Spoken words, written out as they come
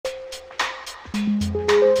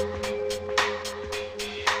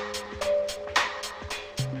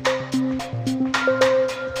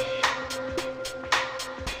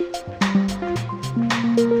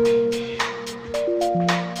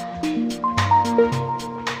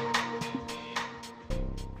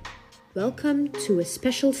Welcome to a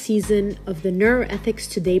special season of the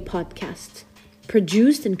Neuroethics Today podcast,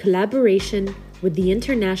 produced in collaboration with the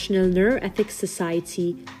International Neuroethics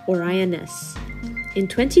Society, or INS. In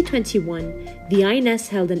 2021, the INS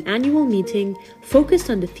held an annual meeting focused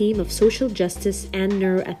on the theme of social justice and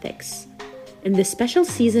neuroethics. In this special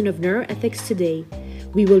season of Neuroethics Today,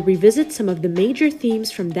 we will revisit some of the major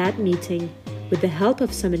themes from that meeting with the help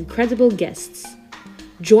of some incredible guests.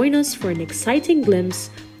 Join us for an exciting glimpse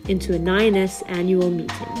into an INS annual meeting.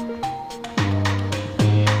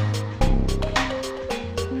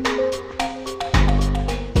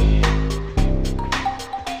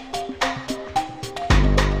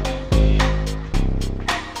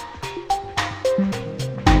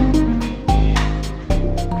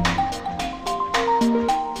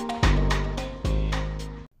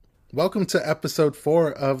 Welcome to episode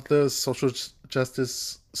 4 of the Social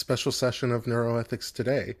Justice special session of Neuroethics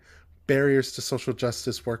Today, Barriers to Social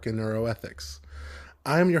Justice Work in Neuroethics.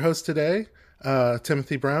 I'm your host today,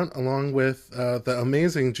 Timothy Brown, along with the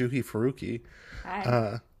amazing Juhi Faruqi.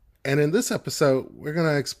 Hi. And in this episode, we're going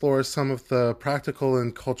to explore some of the practical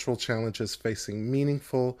and cultural challenges facing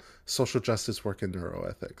meaningful social justice work in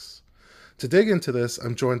neuroethics. To dig into this,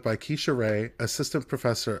 I'm joined by Keisha Ray, Assistant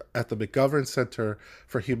Professor at the McGovern Center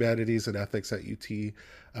for Humanities and Ethics at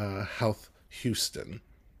UT Health Houston.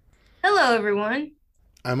 Hello, everyone.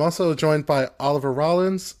 I'm also joined by Oliver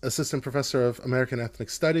Rollins, Assistant Professor of American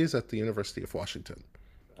Ethnic Studies at the University of Washington.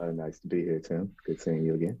 Nice to be here, Tim. Good seeing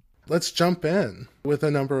you again. Let's jump in with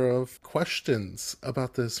a number of questions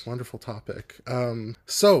about this wonderful topic.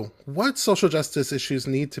 So, what social justice issues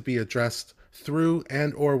need to be addressed through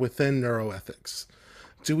and or within neuroethics?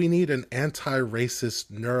 Do we need an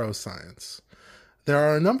anti-racist neuroscience? There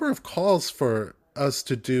are a number of calls for us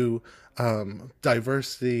to do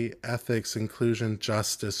diversity, ethics, inclusion,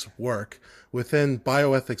 justice work within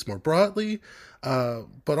bioethics more broadly,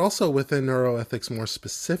 but also within neuroethics more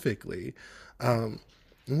specifically.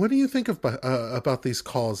 What do you think about these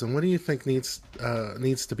calls, and what do you think needs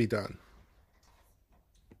to be done?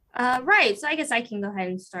 Right. So I guess I can go ahead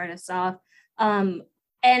and start us off. And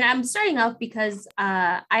I'm starting off because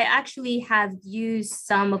I actually have used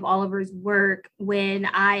some of Oliver's work when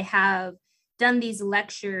I have done these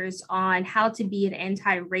lectures on how to be an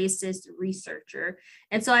anti-racist researcher.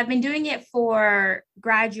 And so I've been doing it for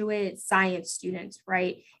graduate science students,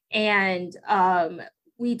 right? And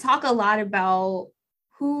we talk a lot about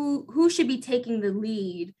who should be taking the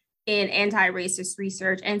lead in anti-racist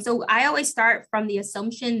research. And so I always start from the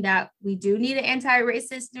assumption that we do need an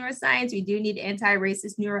anti-racist neuroscience, we do need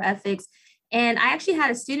anti-racist neuroethics. And I actually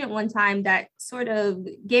had a student one time that sort of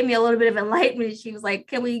gave me a little bit of enlightenment. She was like,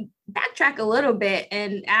 can we backtrack a little bit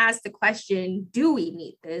and ask the question, do we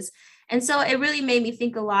need this? And so it really made me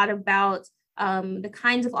think a lot about the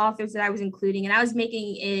kinds of authors that I was including. And I was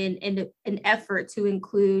making an effort to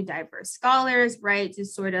include diverse scholars, right, to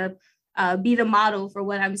sort of be the model for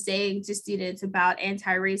what I'm saying to students about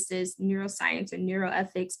anti-racist neuroscience and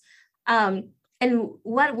neuroethics. And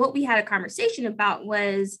what we had a conversation about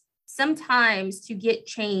was sometimes to get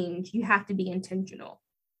change, you have to be intentional,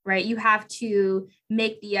 right? You have to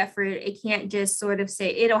make the effort. It can't just sort of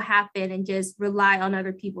say it'll happen and just rely on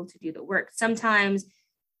other people to do the work. Sometimes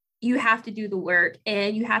you have to do the work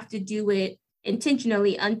and you have to do it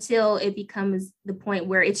intentionally until it becomes the point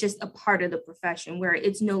where it's just a part of the profession, where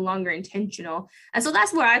it's no longer intentional. And so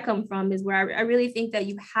that's where I come from, is where I really think that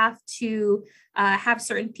you have to have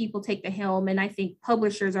certain people take the helm. And I think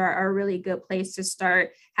publishers are a really good place to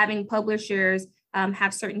start. Having publishers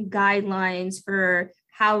have certain guidelines for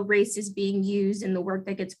how race is being used in the work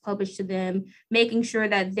that gets published to them, making sure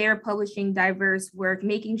that they're publishing diverse work,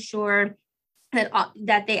 making sure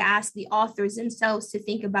that they ask the authors themselves to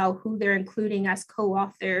think about who they're including as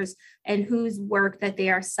co-authors and whose work that they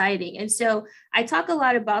are citing. And so I talk a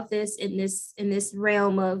lot about this in this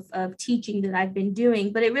realm of teaching that I've been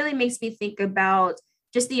doing, but it really makes me think about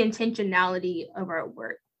just the intentionality of our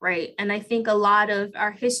work, right? And I think a lot of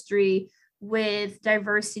our history with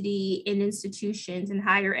diversity in institutions and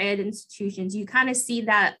higher ed institutions, you kind of see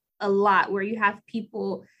that a lot, where you have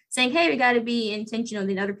people saying, hey, we got to be intentional.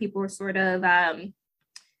 Then other people are sort of, I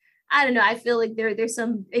don't know, I feel like they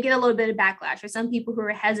get a little bit of backlash, or some people who are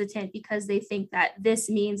hesitant because they think that this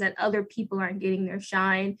means that other people aren't getting their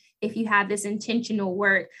shine if you have this intentional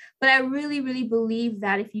work. But I really, really believe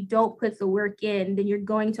that if you don't put the work in, then you're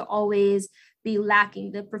going to always be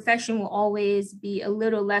lacking. The profession will always be a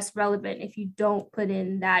little less relevant if you don't put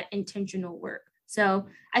in that intentional work. So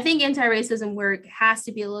I think anti-racism work has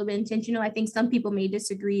to be a little bit intentional. I think some people may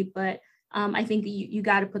disagree, but I think you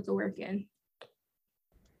got to put the work in.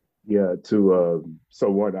 Yeah, so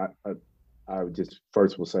one, I would just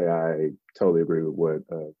first will say I totally agree with what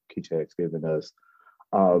Keisha has given us.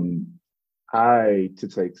 Um, to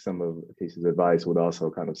take some of Keisha's advice, would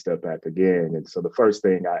also kind of step back again. And so the first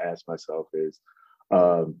thing I ask myself is,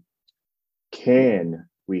 um, can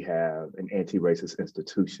we have an anti-racist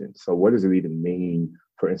institution? So what does it even mean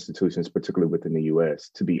for institutions, particularly within the US,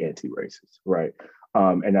 to be anti-racist, right?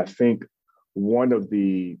 And I think one of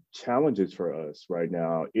the challenges for us right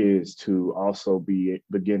now is to also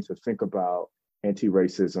begin to think about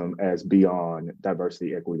anti-racism as beyond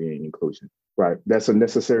diversity, equity, and inclusion, right? That's a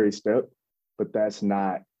necessary step, but that's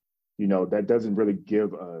not, that doesn't really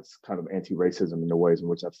give us kind of anti-racism in the ways in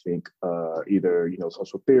which I think either,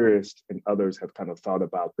 social theorists and others have kind of thought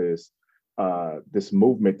about this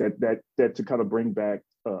movement that to kind of bring back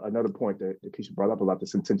another point that Keisha brought up about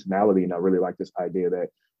this intentionality. And I really like this idea that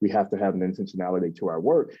we have to have an intentionality to our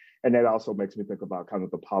work. And that also makes me think about kind of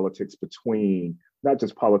the politics between, not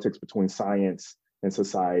just politics between science and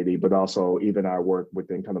society, but also even our work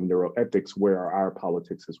within kind of neuroethics, where are our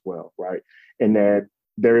politics as well, right? And that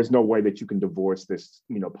there is no way that you can divorce this,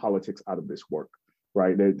 politics out of this work,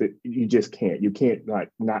 right? You just can't. You can't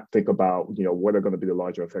not think about, what are going to be the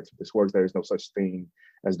larger effects of this work. There is no such thing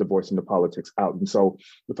as divorcing the politics out. And so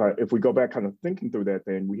if we go back kind of thinking through that,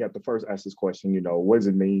 then we have to first ask this question, what does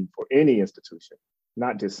it mean for any institution,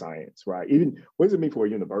 not just science, right? Even what does it mean for a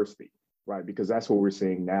university? Right, because that's what we're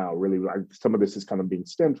seeing now. Really, like some of this is kind of being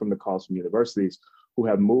stemmed from the calls from universities who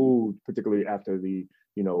have moved, particularly after the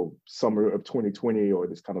summer of 2020, or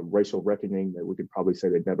this kind of racial reckoning that we could probably say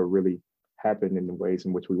that never really happened in the ways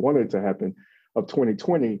in which we wanted it to happen, of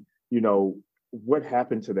 2020. What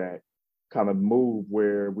happened to that kind of move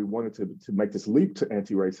where we wanted to make this leap to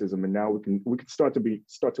anti-racism, and now we can start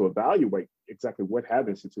to evaluate exactly what have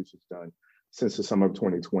institutions done since the summer of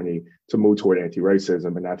 2020 to move toward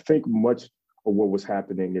anti-racism. And I think much of what was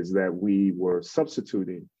happening is that we were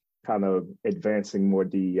substituting kind of advancing more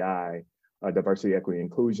DEI, diversity, equity,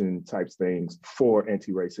 inclusion types things for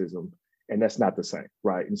anti-racism. And that's not the same,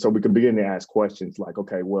 right? And so we can begin to ask questions like,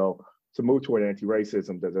 okay, well, to move toward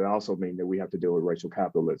anti-racism, does it also mean that we have to deal with racial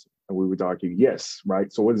capitalism? And we would argue, yes,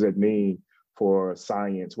 right? So what does that mean for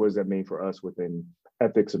science? What does that mean for us within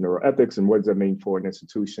ethics and neuroethics? And what does that mean for an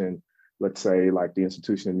institution, let's say like the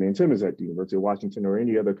institution me and Tim is at, the University of Washington, or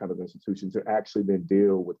any other kind of institution, to actually then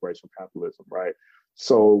deal with racial capitalism, right?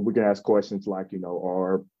 So we can ask questions like,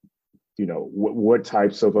 what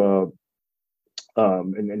types of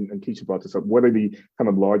and Keisha brought this up, what are the kind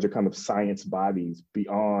of larger kind of science bodies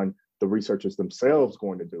beyond the researchers themselves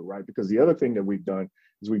going to do, right? Because the other thing that we've done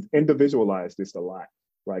is we've individualized this a lot,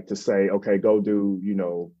 right? To say, okay, go do,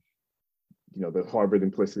 the Harvard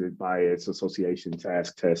Implicit Bias Association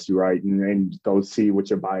task test, right? And go see what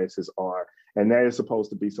your biases are. And that is supposed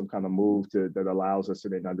to be some kind of move that allows us to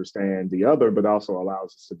then understand the other, but also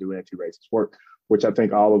allows us to do anti-racist work, which I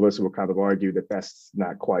think all of us will kind of argue that that's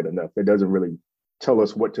not quite enough. It doesn't really tell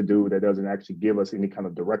us what to do. That doesn't actually give us any kind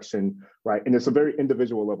of direction, right? And it's a very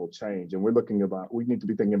individual level change. And we need to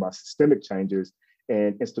be thinking about systemic changes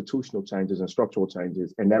and institutional changes and structural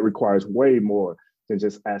changes. And that requires way more than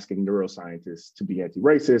just asking neuroscientists to be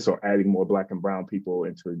anti-racist or adding more Black and brown people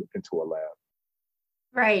into a lab.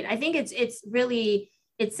 Right. I think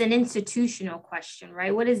it's an institutional question,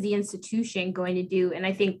 right? What is the institution going to do? And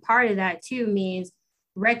I think part of that too means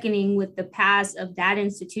reckoning with the past of that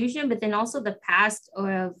institution, but then also the past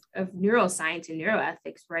of neuroscience and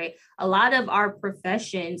neuroethics, right? A lot of our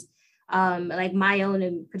professions, like my own,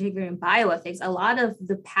 in particular in bioethics, a lot of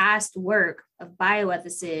the past work of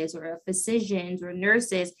bioethicists or of physicians or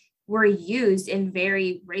nurses were used in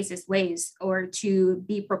very racist ways, or to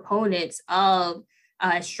be proponents of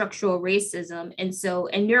structural racism. And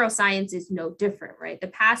neuroscience is no different, right? The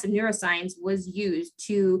past of neuroscience was used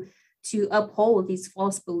to uphold these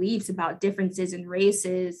false beliefs about differences in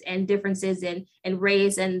races and differences in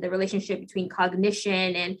race and the relationship between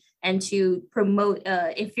cognition and to promote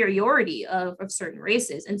inferiority of certain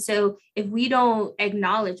races. And so if we don't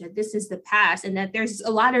acknowledge that this is the past and that there's a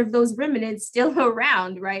lot of those remnants still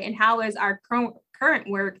around, right? And how is our current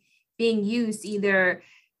work being used to either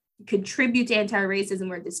contribute to anti-racism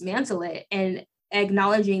or dismantle it, and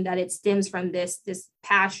acknowledging that it stems from this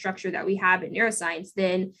past structure that we have in neuroscience,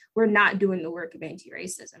 then we're not doing the work of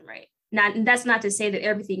anti-racism, right? That's not to say that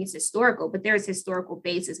everything is historical, but there's historical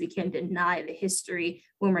basis. We can't deny the history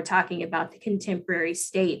when we're talking about the contemporary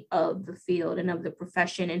state of the field and of the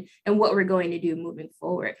profession and what we're going to do moving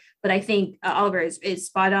forward. But I think Oliver is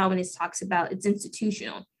spot on when he talks about it's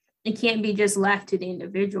institutional. It can't be just left to the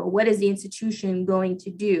individual. What is the institution going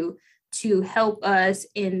to do to help us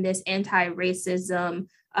in this anti-racism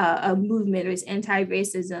movement, or this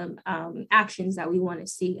anti-racism actions that we want to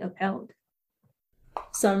see upheld.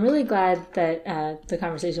 So I'm really glad that the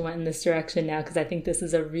conversation went in this direction now, because I think this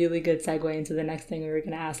is a really good segue into the next thing we were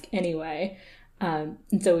going to ask anyway. And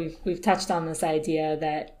so we've touched on this idea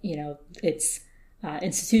that, it's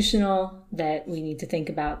institutional, that we need to think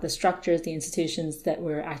about the structures, the institutions that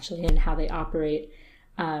we're actually in, how they operate.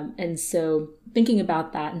 And so thinking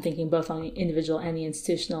about that and thinking both on the individual and the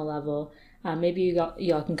institutional level, maybe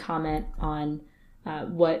y'all can comment on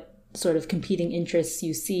what sort of competing interests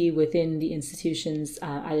you see within the institutions,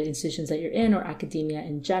 either institutions that you're in or academia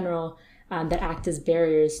in general, that act as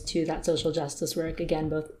barriers to that social justice work, again,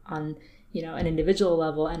 both on an individual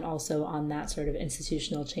level and also on that sort of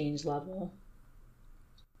institutional change level.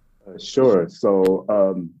 Sure. So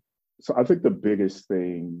I think the biggest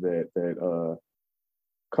thing that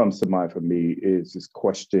comes to mind for me is this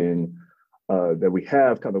question that we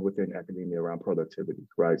have kind of within academia around productivity,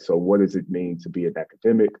 right? So what does it mean to be an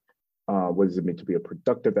academic? What does it mean to be a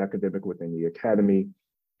productive academic within the academy?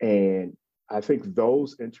 And I think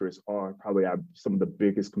those interests are probably some of the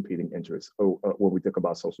biggest competing interests when we think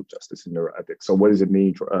about social justice and neuroethics. So what does it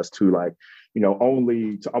mean for us to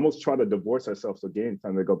only to almost try to divorce ourselves again,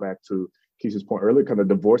 kind of go back to Keisha's point earlier, kind of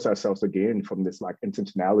divorce ourselves again from this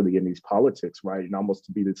intentionality in these politics, right? And almost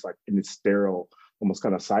to be this in this sterile, almost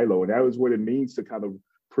kind of silo. And that is what it means to kind of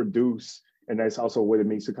produce. And that's also what it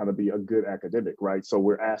means to kind of be a good academic, right? So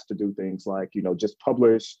we're asked to do things like, just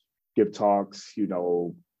publish, give talks,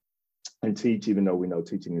 and teach, even though we know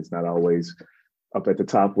teaching is not always up at the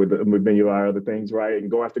top with many of our other things, right?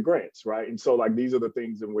 And go after grants, right? And so these are the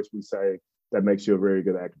things in which we say that makes you a very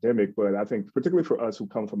good academic. But I think particularly for us who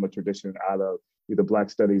come from a tradition out of either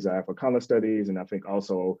Black studies or Africana studies, and I think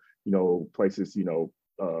also, places,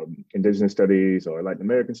 Indigenous studies or Latin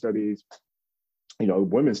American studies,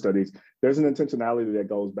 women's studies, there's an intentionality that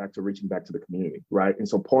goes back to reaching back to the community, right? And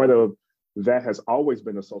so part of that has always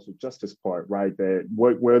been a social justice part, right? That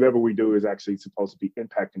whatever we do is actually supposed to be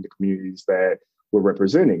impacting the communities that we're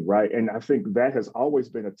representing, right? And I think that has always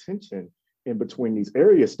been a tension in between these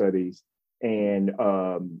area studies and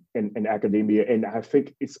academia. And I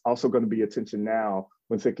think it's also going to be a tension now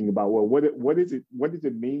when thinking about, well, what does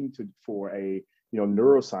it mean for a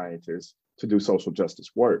neuroscientist to do social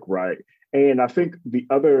justice work, right? And I think the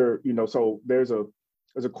other, so there's a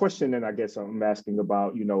question, and I guess I'm asking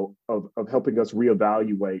about, of helping us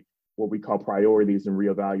reevaluate what we call priorities and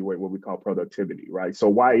reevaluate what we call productivity, right? So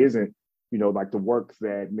why isn't, the work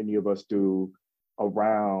that many of us do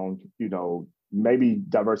around, maybe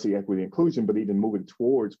diversity, equity, inclusion, but even moving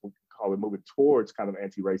towards kind of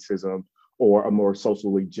anti-racism or a more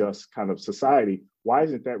socially just kind of society, why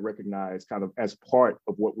isn't that recognized kind of as part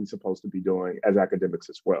of what we're supposed to be doing as academics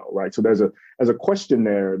as well, right? So there's a question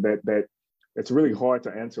there that it's really hard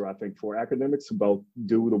to answer, I think, for academics to both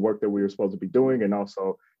do the work that we are supposed to be doing and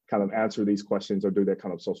also kind of answer these questions or do that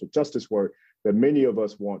kind of social justice work that many of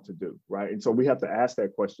us want to do, right? And so we have to ask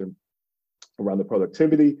that question around the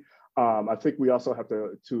productivity. I think we also have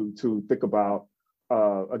to think about,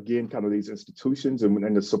 again, kind of these institutions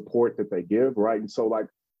and the support that they give, right? And so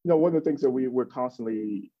one of the things that we're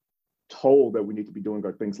constantly told that we need to be doing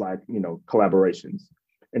are things like, collaborations,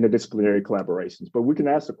 interdisciplinary collaborations. But we can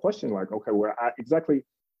ask the question okay, exactly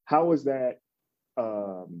how is that,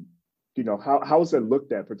 how is that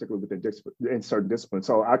looked at, particularly in certain disciplines?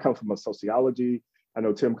 So I come from a sociology. I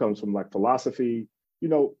know Tim comes from philosophy.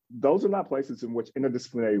 Those are not places in which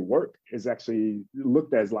interdisciplinary work is actually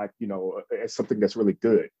looked as as something that's really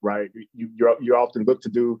good, right? You're often looked to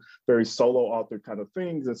do very solo author kind of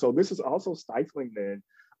things. And so this is also stifling then,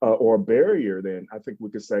 or a barrier then, I think we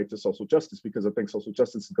could say, to social justice, because I think social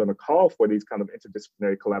justice is going to call for these kind of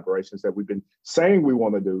interdisciplinary collaborations that we've been saying we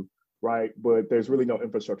want to do, right? But there's really no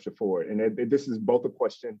infrastructure for it. And this is both a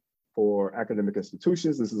question for academic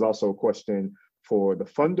institutions. This is also a question for the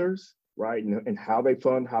funders, right? And how they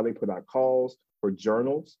fund, how they put out calls for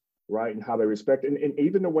journals, right? And how they respect, and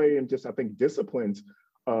even the way in just, I think, disciplines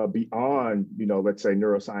beyond, let's say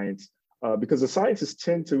neuroscience, because the scientists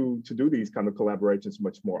tend to do these kind of collaborations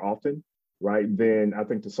much more often, right, than I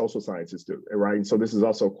think the social sciences do, right? And so this is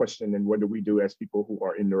also a question, and what do we do as people who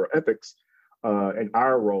are in neuroethics and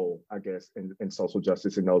our role, I guess, in social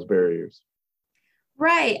justice in those barriers?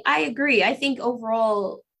 Right, I agree. I think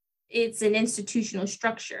overall, it's an institutional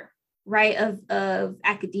structure, right, of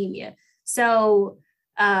academia. So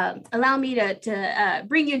allow me to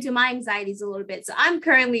bring you into my anxieties a little bit. So I'm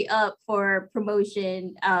currently up for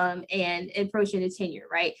promotion and promotion to tenure,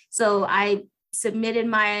 right? So I submitted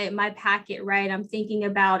my packet, right? I'm thinking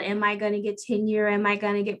about, am I going to get tenure? Am I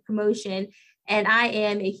going to get promotion? And I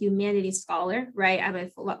am a humanities scholar, right? I have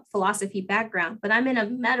a philosophy background, but I'm in a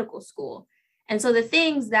medical school. And so the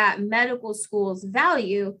things that medical schools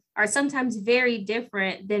value are sometimes very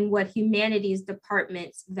different than what humanities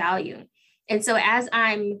departments value. And so as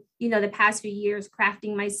I'm, the past few years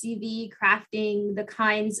crafting my CV, crafting the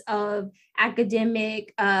kinds of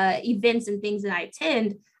academic events and things that I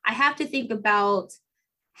attend, I have to think about,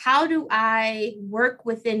 how do I work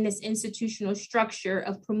within this institutional structure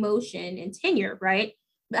of promotion and tenure, right?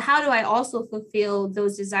 But how do I also fulfill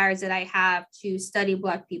those desires that I have to study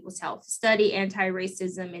Black people's health, study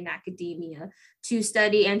anti-racism in academia, to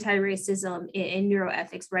study anti-racism in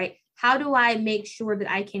neuroethics, right? How do I make sure that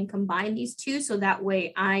I can combine these two so that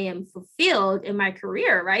way I am fulfilled in my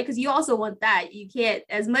career, right? Because you also want that. You can't,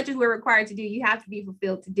 as much as we're required to do, you have to be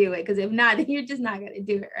fulfilled to do it. Because if not, then you're just not going to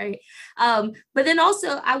do it, right? But then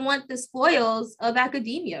also, I want the spoils of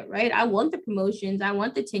academia, right? I want the promotions, I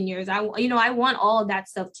want the tenures, I want all of that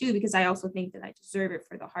stuff too, because I also think that I deserve it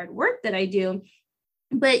for the hard work that I do.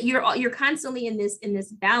 But you're constantly in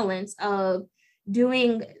this balance of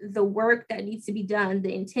doing the work that needs to be done,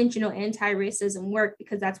 the intentional anti-racism work,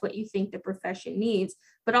 because that's what you think the profession needs.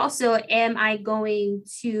 But also, is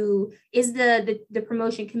the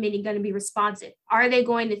promotion committee going to be responsive? Are they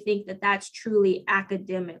going to think that that's truly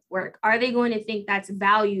academic work? Are they going to think that's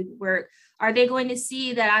valued work? Are they going to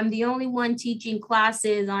see that I'm the only one teaching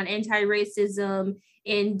classes on anti-racism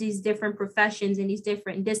in these different professions, in these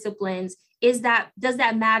different disciplines? Does that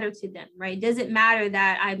matter to them, right? Does it matter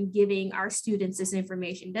that I'm giving our students this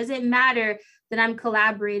information? Does it matter that I'm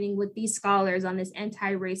collaborating with these scholars on this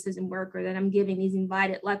anti-racism work, or that I'm giving these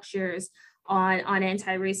invited lectures on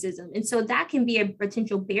anti-racism? And so that can be a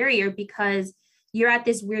potential barrier, because you're at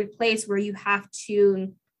this weird place where you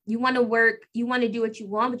want to work, you want to do what you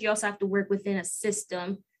want, but you also have to work within a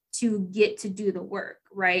system to get to do the work,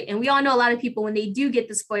 right? And we all know a lot of people, when they do get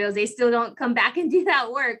the spoils, they still don't come back and do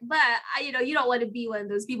that work. But you don't want to be one of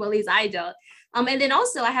those people. At least I don't. And then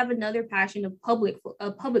also, I have another passion of public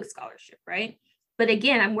scholarship, right? But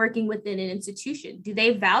again, I'm working within an institution. Do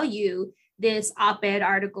they value this op-ed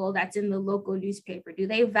article that's in the local newspaper? Do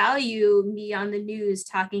they value me on the news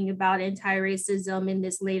talking about anti-racism in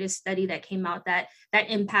this latest study that came out that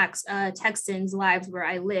impacts Texans' lives where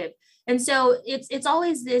I live? And so it's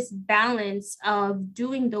always this balance of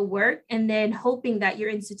doing the work and then hoping that your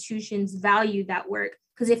institutions value that work.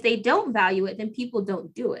 Because if they don't value it, then people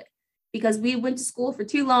don't do it. Because we went to school for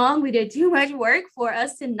too long, we did too much work for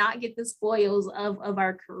us to not get the spoils of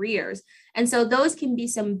our careers. And so those can be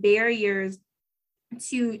some barriers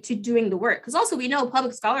to doing the work. Because also, we know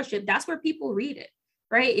public scholarship, that's where people read it,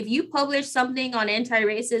 right? If you publish something on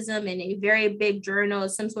anti-racism in a very big journal,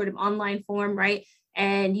 some sort of online form, right,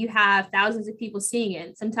 and you have thousands of people seeing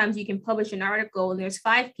it, sometimes you can publish an article and there's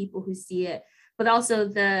 5 people who see it. But also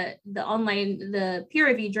the peer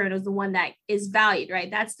review journal is the one that is valued, right?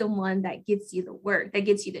 That's the one that gets you the work, that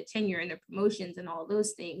gets you the tenure and the promotions and all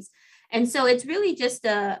those things. And so it's really just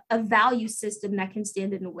a value system that can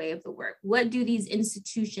stand in the way of the work. What do these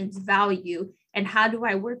institutions value? And how do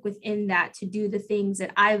I work within that to do the things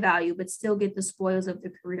that I value, but still get the spoils of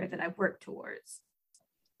the career that I've worked towards?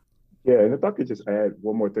 Yeah, and if I could just add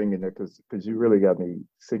one more thing in there, because you really got me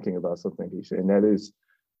thinking about something, Keisha, and that is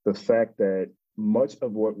the fact that much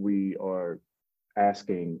of what we are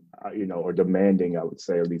asking, or demanding, I would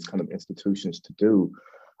say, of these kind of institutions to do,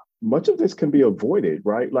 much of this can be avoided,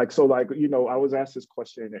 right? I was asked this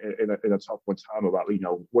question in a talk one time about,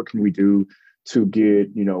 what can we do to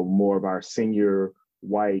get, more of our senior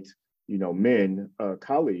white, men,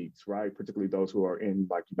 colleagues, right? Particularly those who are in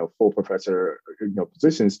full professor,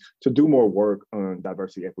 positions, to do more work on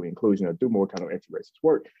diversity, equity, inclusion, or do more kind of anti-racist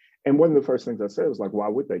work. And one of the first things I said was why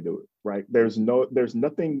would they do it, right? There's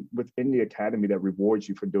nothing within the academy that rewards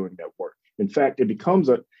you for doing that work. In fact, it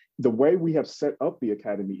becomes the way we have set up the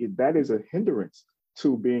academy, that is a hindrance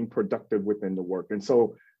to being productive within the work. And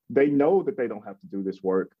so they know that they don't have to do this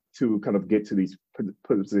work to kind of get to these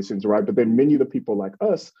positions, right? But then many of the people like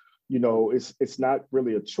us, it's not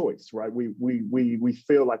really a choice, right? We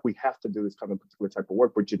feel like we have to do this kind of particular type of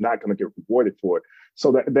work, but you're not going to get rewarded for it.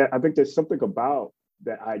 So that I think there's something about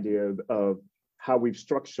that idea of how we've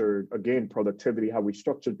structured, again, productivity, how we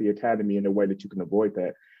structured the academy in a way that you can avoid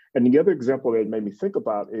that. And the other example that made me think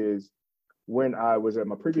about is when I was at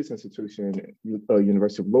my previous institution,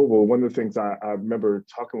 University of Louisville, one of the things I remember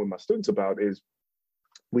talking with my students about is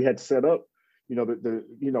we had set up,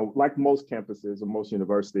 like most campuses or most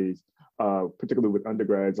universities, particularly with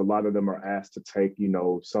undergrads, a lot of them are asked to take,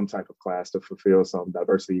 some type of class to fulfill some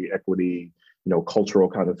diversity, equity, cultural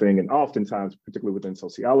kind of thing. And oftentimes, particularly within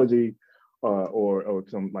sociology or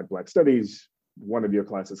some like Black studies, one of your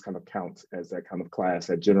classes kind of counts as that kind of class,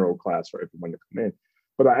 that general class for everyone to come in.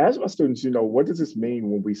 But I ask my students, what does this mean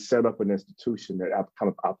when we set up an institution that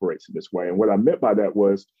kind of operates in this way? And what I meant by that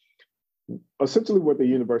was essentially what the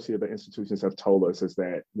university or the institutions have told us is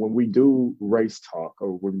that when we do race talk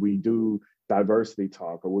or when we do diversity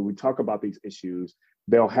talk or when we talk about these issues,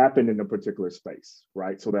 they'll happen in a particular space,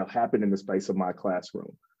 right? So they'll happen in the space of my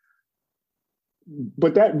classroom.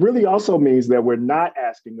 But that really also means that we're not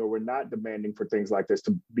asking or we're not demanding for things like this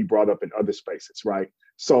to be brought up in other spaces, right?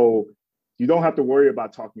 So you don't have to worry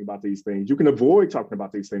about talking about these things. You can avoid talking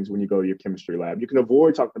about these things when you go to your chemistry lab. You can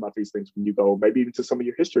avoid talking about these things when you go maybe even to some of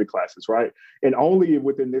your history classes, right? And only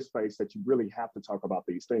within this space that you really have to talk about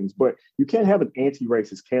these things. But you can't have an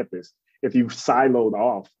anti-racist campus if you've siloed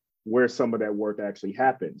off where some of that work actually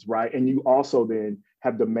happens, right? And you also then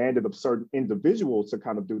have demanded of certain individuals to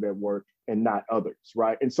kind of do that work and not others,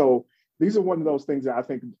 right? And so these are one of those things that I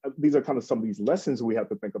think these are kind of some of these lessons we have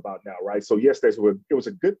to think about now, right? So yes, it was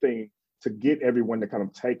a good thing to get everyone to kind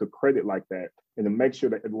of take a credit like that and to make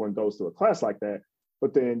sure that everyone goes to a class like that.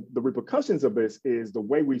 But then the repercussions of this is the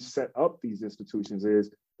way we set up these institutions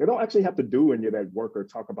is they don't actually have to do any of that work or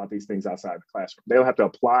talk about these things outside the classroom. They don't have to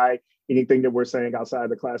apply anything that we're saying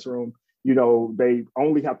outside the classroom. They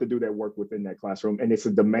only have to do that work within that classroom. And it's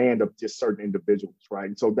a demand of just certain individuals, right?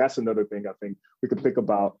 And so that's another thing I think we can think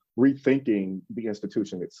about rethinking the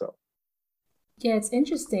institution itself. Yeah, it's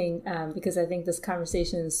interesting because I think this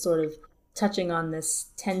conversation is sort of touching on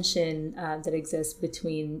this tension that exists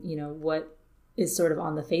between, what is sort of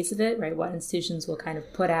on the face of it, right? What institutions will kind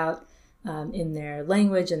of put out in their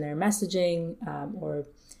language and their messaging, or,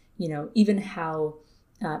 even how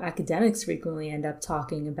academics frequently end up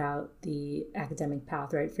talking about the academic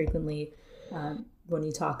path, right? Frequently, when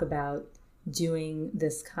you talk about doing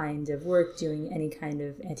this kind of work, doing any kind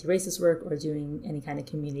of anti-racist work or doing any kind of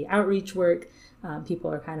community outreach work, people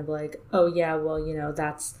are kind of like, oh yeah, well,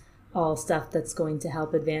 that's all stuff that's going to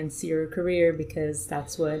help advance your career because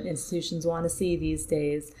that's what institutions want to see these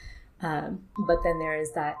days. But then there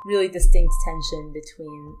is that really distinct tension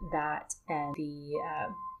between that and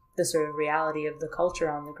the sort of reality of the culture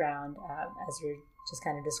on the ground, as you're just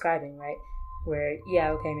kind of describing, right? Where,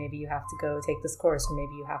 yeah, okay, maybe you have to go take this course, or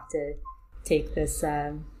maybe you have to take this,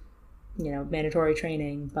 mandatory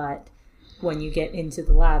training, but when you get into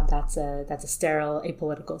the lab, that's a sterile,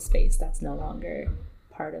 apolitical space. That's no longer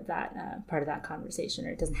part of that conversation,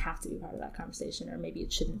 or it doesn't have to be part of that conversation, or maybe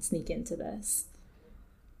it shouldn't sneak into this.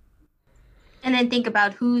 And then think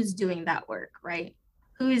about who's doing that work, right?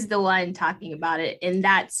 Who's the one talking about it in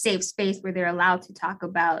that safe space where they're allowed to talk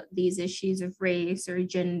about these issues of race or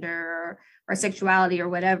gender or sexuality or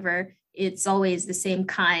whatever. It's always the same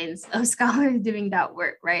kinds of scholars doing that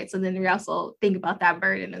work, right? So then we also think about that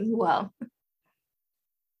burden as well.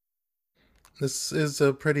 This is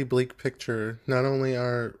a pretty bleak picture. Not only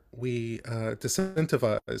are we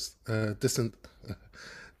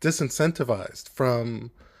disincentivized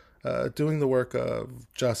from doing the work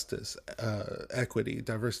of justice, equity,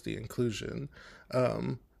 diversity, inclusion,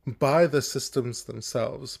 by the systems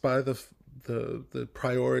themselves, by the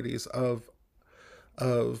priorities of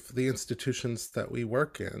the institutions that we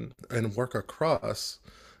work in and work across,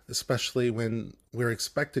 especially when we're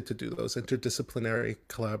expected to do those interdisciplinary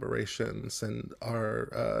collaborations and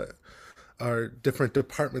our different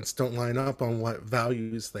departments don't line up on what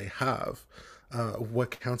values they have,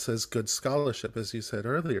 what counts as good scholarship, as you said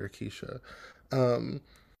earlier, Keisha.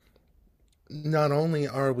 Not only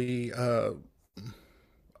are we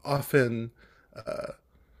often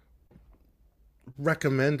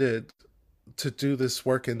recommended to do this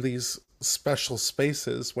work in these special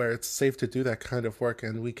spaces where it's safe to do that kind of work,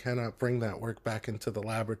 and we cannot bring that work back into the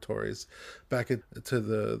laboratories, back into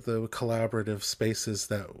the collaborative spaces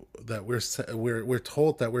that we're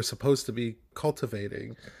told that we're supposed to be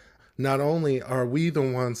cultivating. Not only are we the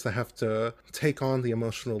ones that have to take on the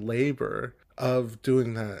emotional labor of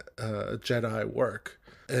doing that Jedi work,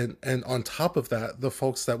 and on top of that, the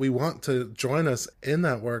folks that we want to join us in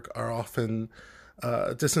that work are often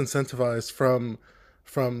disincentivized from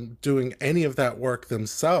doing any of that work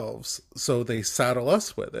themselves, so they saddle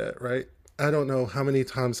us with it, right? I don't know how many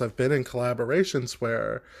times I've been in collaborations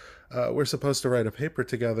where we're supposed to write a paper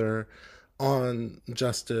together on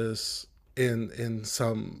justice in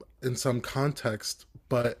some context,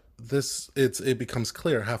 but it becomes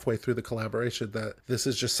clear halfway through the collaboration that this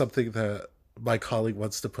is just something that my colleague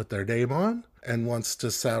wants to put their name on and wants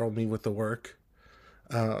to saddle me with the work.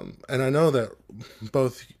 And I know that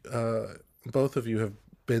both of you have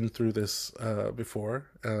been through this before.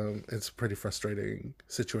 It's a pretty frustrating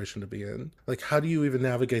situation to be in. Like, how do you even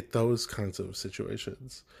navigate those kinds of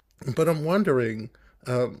situations? But I'm wondering,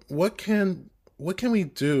 what can we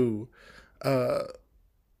do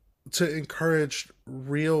to encourage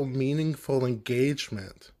real meaningful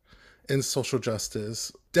engagement in social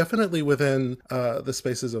justice, definitely within the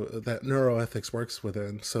spaces that neuroethics works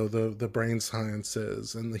within. So the brain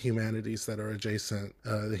sciences and the humanities that are adjacent,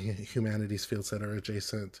 the humanities fields that are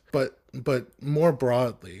adjacent, but more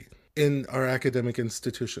broadly in our academic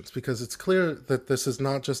institutions, because it's clear that this is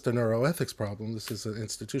not just a neuroethics problem. This is an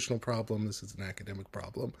institutional problem. This is an academic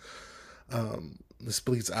problem. This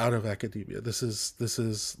bleeds out of academia. This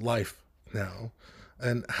is life now.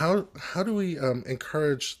 And how do we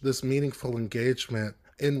encourage this meaningful engagement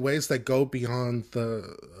in ways that go beyond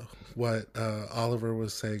what Oliver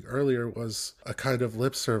was saying earlier was a kind of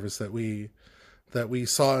lip service that we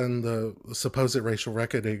saw in the supposed racial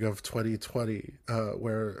reckoning of 2020,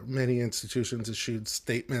 where many institutions issued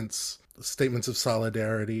statements of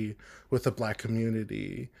solidarity with the Black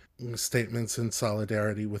community, statements in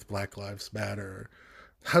solidarity with Black Lives Matter.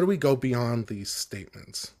 How do we go beyond these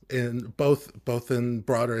statements in both in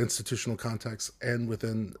broader institutional contexts and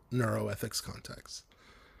within neuroethics contexts?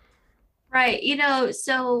 Right.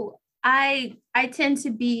 So I tend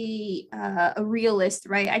to be a realist,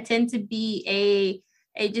 right? I tend to be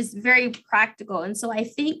a just very practical. And so I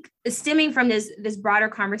think stemming from this broader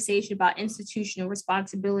conversation about institutional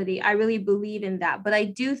responsibility, I really believe in that. But I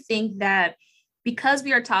do think that because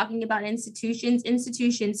we are talking about institutions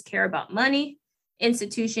care about money,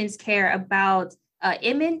 institutions care about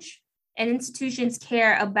image, and institutions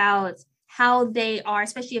care about how they are,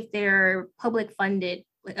 especially if they're public funded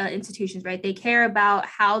institutions, right? They care about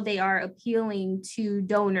how they are appealing to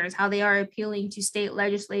donors, how they are appealing to state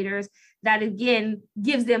legislators. That again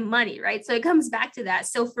gives them money, right? So it comes back to that.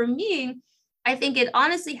 So for me, I think it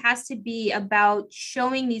honestly has to be about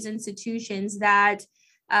showing these institutions that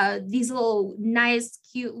these little nice,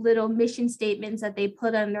 cute little mission statements that they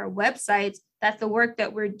put on their websites, that the work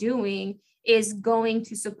that we're doing is going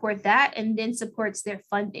to support that and then supports their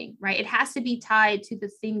funding, right? It has to be tied to the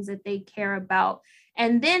things that they care about.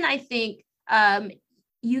 And then I think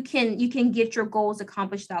you can get your goals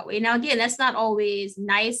accomplished that way. Now, again, that's not always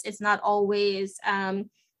nice. It's not always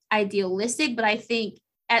idealistic, but I think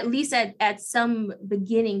at least at some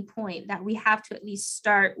beginning point that we have to at least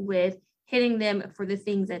start with hitting them for the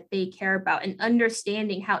things that they care about and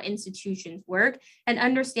understanding how institutions work and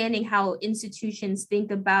understanding how institutions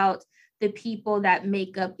think about the people that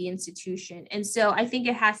make up the institution. And so I think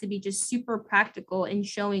it has to be just super practical in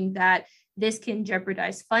showing that this can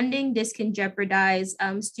jeopardize funding, this can jeopardize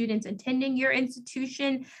students attending your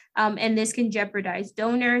institution, and this can jeopardize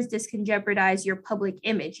donors, this can jeopardize your public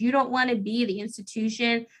image. You don't want to be the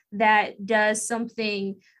institution that does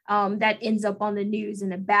something that ends up on the news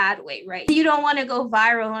in a bad way, right? You don't want to go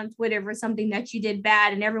viral on Twitter for something that you did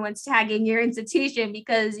bad and everyone's tagging your institution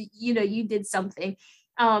because you did something.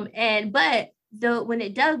 When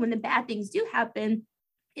the bad things do happen,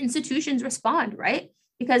 institutions respond, right?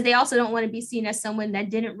 Because they also don't want to be seen as someone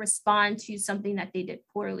that didn't respond to something that they did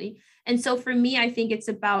poorly. And so for me, I think it's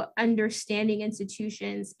about understanding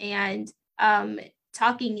institutions and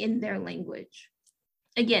talking in their language.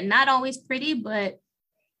 Again, not always pretty, but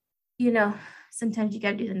sometimes you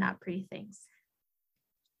got to do the not pretty things.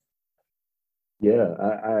 Yeah,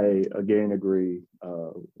 I again agree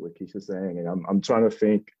with Keisha's saying, and I'm trying to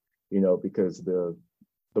think, because the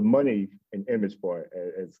money and image part,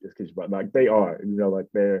 as Keisha brought, like they are, we know that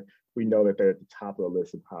they're at the top of the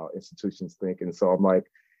list of how institutions think, and so I'm like,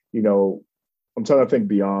 I'm trying to think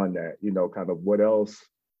beyond that, kind of what else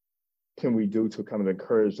can we do to kind of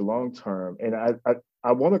encourage the long term, and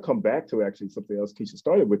I want to come back to actually something else Keisha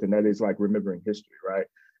started with, and that is like remembering history, right?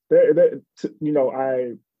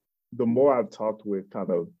 The more I've talked with kind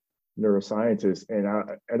of neuroscientists, and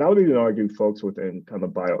I would even argue folks within kind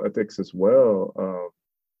of bioethics as well,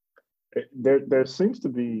 there seems to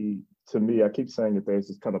be, to me, I keep saying that there's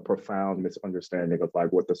this kind of profound misunderstanding of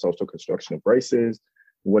like what the social construction of race is,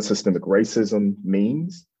 what systemic racism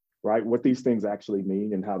means, right? What these things actually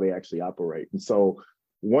mean and how they actually operate. And so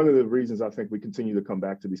one of the reasons I think we continue to come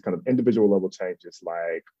back to these kind of individual level changes,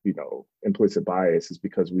 like, implicit bias, is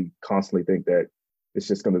because we constantly think that it's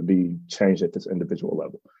just going to be changed at this individual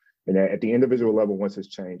level. And at the individual level, once it's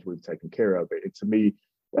changed, we've taken care of it. And to me,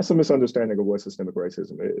 that's a misunderstanding of what systemic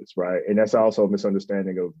racism is, right? And that's also a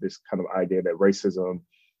misunderstanding of this kind of idea that racism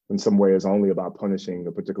in some way is only about punishing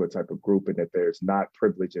a particular type of group, and that there's not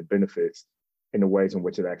privilege and benefits in the ways in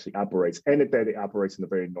which it actually operates, and that it operates in a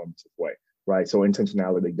very normative way, right? So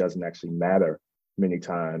intentionality doesn't actually matter, many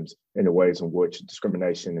times in the ways in which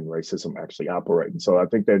discrimination and racism actually operate. And so I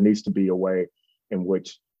think there needs to be a way in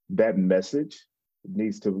which that message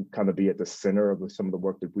needs to kind of be at the center of some of the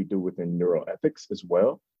work that we do within neuroethics as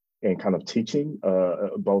well, and kind of teaching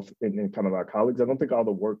both in kind of our colleagues. I don't think all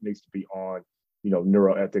the work needs to be on,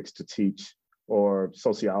 neuroethics to teach or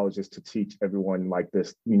sociologists to teach everyone like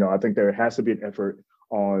this. I think there has to be an effort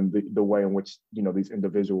on the way in which, these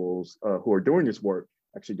individuals who are doing this work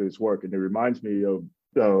actually do this work. And it reminds me of,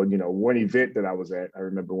 one event that I was at. I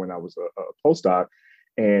remember when I was a postdoc,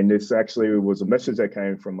 and this actually was a message that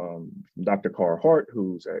came from Dr. Carl Hart,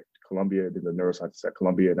 who's at Columbia, the neuroscientist at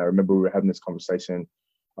Columbia. And I remember we were having this conversation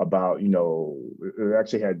about, it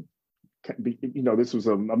actually had, this was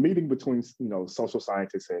a meeting between, social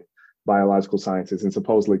scientists and biological scientists, and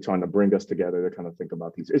supposedly trying to bring us together to kind of think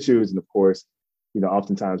about these issues. And of course,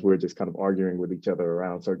 oftentimes we're just kind of arguing with each other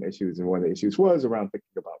around certain issues. And one of the issues was around thinking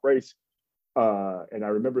about race. And I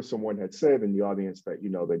remember someone had said in the audience that,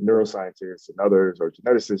 that neuroscientists and others or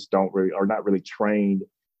geneticists are not really trained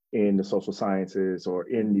in the social sciences or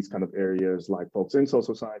in these kind of areas like folks in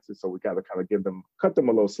social sciences. So we got to kind of cut them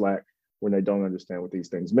a little slack when they don't understand what these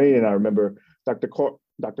things mean. And I remember Dr.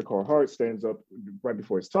 Carl Hart stands up right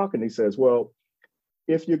before his talk and he says, well,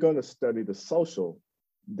 if you're going to study the social,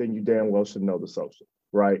 then you damn well should know the social,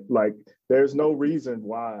 right? Like there's no reason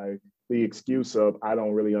why the excuse of I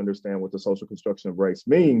don't really understand what the social construction of race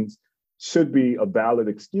means should be a valid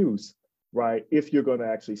excuse, right? If you're going to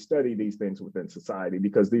actually study these things within society,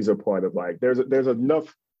 because these are part of like, there's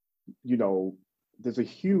enough, there's a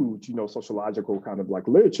huge, sociological kind of like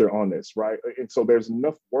literature on this, right? And so there's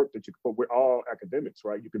enough work that you can put, we're all academics,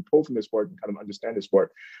 right? You can pull from this work and kind of understand this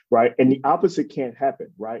work, right? And the opposite can't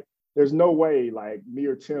happen, right? There's no way like me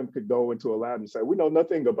or Tim could go into a lab and say, we know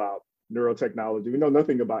nothing about neurotechnology. We know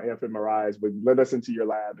nothing about fMRIs, but let us into your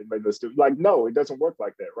lab and let us do, like, no, it doesn't work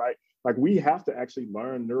like that, right? Like we have to actually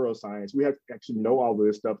learn neuroscience. We have to actually know all of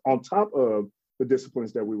this stuff on top of the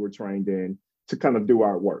disciplines that we were trained in to kind of do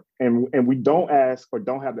our work. And we don't ask or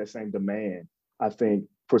don't have that same demand, I think,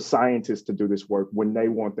 for scientists to do this work when they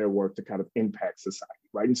want their work to kind of impact society,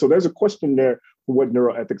 right? And so there's a question there for what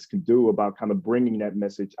neuroethics can do about kind of bringing that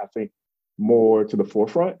message, I think, more to the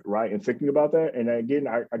forefront, right? And thinking about that. And again,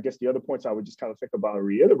 I guess the other points I would just kind of think about and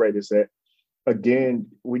reiterate is that, again,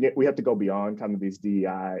 we have to go beyond kind of these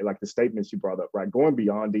DEI, like the statements you brought up, right? Going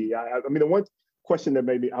beyond DEI. I mean, the one question that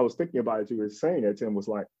maybe I was thinking about as you were saying that, Tim, was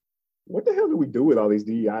like, what the hell do we do with all these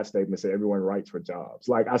DEI statements that everyone writes for jobs?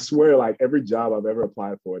 Like, I swear, like every job I've ever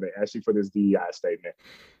applied for, they ask you for this DEI statement.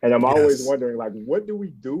 And I'm always wondering, like, what do we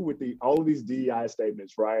do with all of these DEI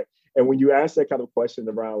statements, right? And when you ask that kind of question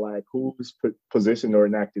around like whose position or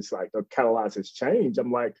enact is like catalyzes change,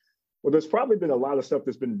 I'm like, well, there's probably been a lot of stuff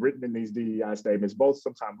that's been written in these DEI statements, both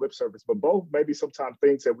sometimes lip service, but both maybe sometimes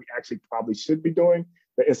things that we actually probably should be doing,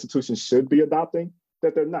 that institutions should be adopting,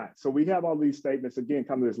 that they're not. So we have all these statements, again,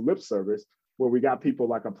 kind of this lip service where we got people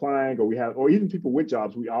like applying or even people with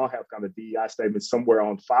jobs, we all have kind of DEI statements somewhere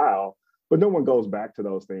on file, but no one goes back to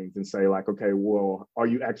those things and say like, okay, well, are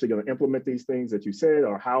you actually going to implement these things that you said,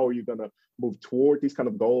 or how are you going to move toward these kind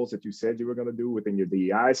of goals that you said you were going to do within your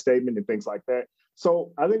DEI statement and things like that?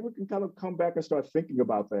 So I think we can kind of come back and start thinking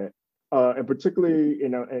about that. And particularly,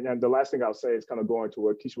 and the last thing I'll say is kind of going to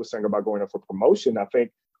what Keisha was saying about going up for promotion. I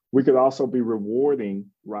think we could also be rewarding,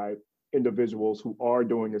 right, individuals who are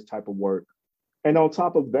doing this type of work. And on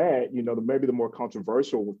top of that, maybe the more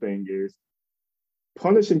controversial thing is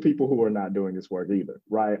punishing people who are not doing this work either,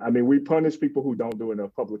 right? I mean, we punish people who don't do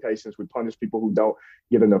enough publications. We punish people who don't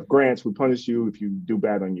get enough grants. We punish you if you do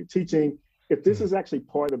bad on your teaching. If this is actually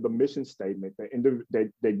part of the mission statement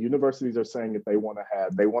that universities are saying that they want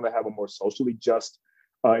to have a more socially just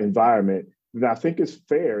environment, then I think it's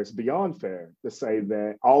fair, it's beyond fair to say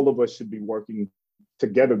that all of us should be working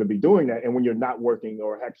together to be doing that. And when you're not working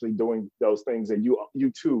or actually doing those things, and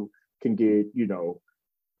you too can get,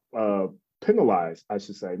 penalized, I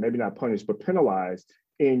should say, maybe not punished, but penalized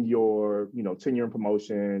in your, tenure and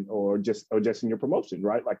promotion or just in your promotion,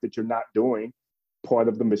 right? Like that you're not doing part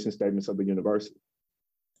of the mission statements of the university.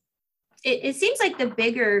 It seems like the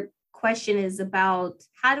bigger question is about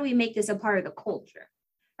how do we make this a part of the culture?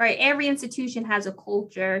 Right? Every institution has a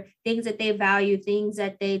culture, things that they value, things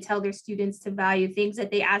that they tell their students to value, things that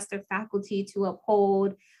they ask their faculty to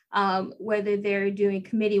uphold, whether they're doing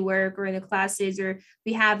committee work or in the classes, or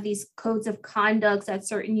we have these codes of conduct at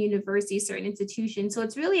certain universities, certain institutions. So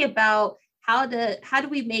it's really about how do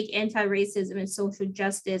we make anti-racism and social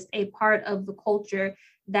justice a part of the culture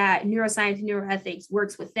that neuroscience and neuroethics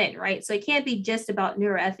works within, right? So it can't be just about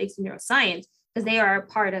neuroethics and neuroscience because they are a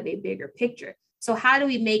part of a bigger picture. So how do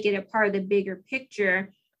we make it a part of the bigger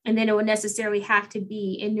picture? And then it would necessarily have to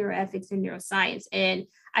be in neuroethics and neuroscience. And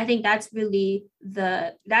I think that's really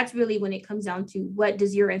when it comes down to what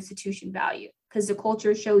does your institution value? Because the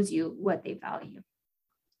culture shows you what they value.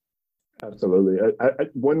 Absolutely.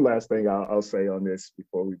 One last thing I'll say on this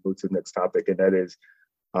before we move to the next topic, and that is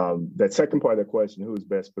that second part of the question: who's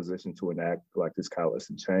best positioned to enact like this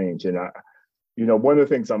coalescent change? And one of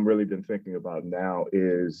the things I'm really been thinking about now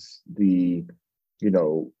is the,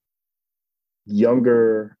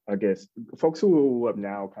 younger, I guess, folks who have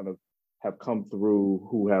now kind of have come through,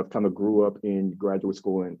 who have kind of grew up in graduate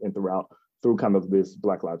school and through kind of this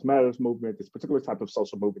Black Lives Matters movement, this particular type of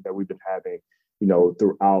social movement that we've been having,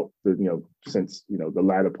 throughout the, since, the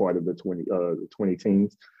latter part of the 20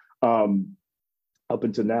 teens, up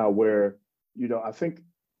until now, where, I think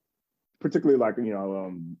particularly like,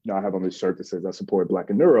 I have on this shirt that says I support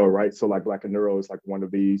Black in Neuro, right? So like Black in Neuro is like one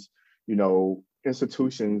of these,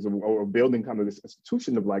 institutions or building kind of this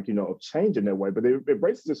institution of like, of change in that way. But it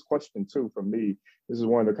raises this question too, for me. This is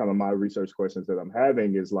one of the kind of my research questions that I'm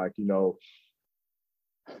having is like,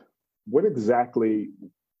 what exactly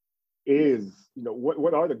is,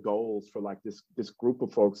 what are the goals for like this group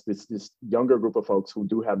of folks, this younger group of folks who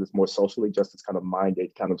do have this more socially justice kind of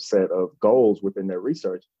minded kind of set of goals within their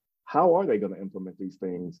research? How are they going to implement these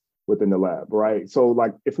things within the lab, right? So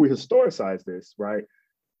like if we historicize this, right,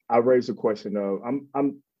 I raise the question of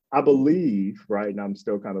I believe, right, and I'm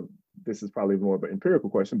still kind of, this is probably more of an empirical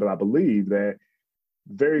question, but I believe that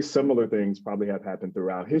very similar things probably have happened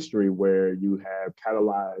throughout history where you have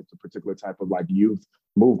catalyzed a particular type of like youth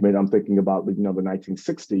movement. I'm thinking about the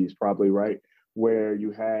 1960s probably, right, where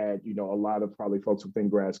you had a lot of probably folks within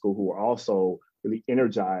grad school who were also really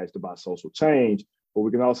energized about social change. But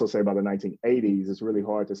we can also say by the 1980s, it's really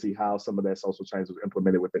hard to see how some of that social change was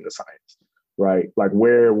implemented within the science, right? Like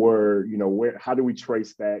how do we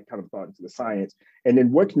trace that kind of thought into the science? And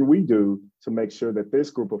then what can we do to make sure that this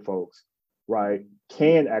group of folks, right,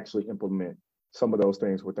 can actually implement some of those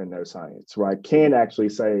things within their science, right? Can actually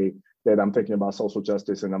say that I'm thinking about social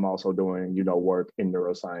justice and I'm also doing, work in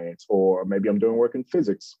neuroscience, or maybe I'm doing work in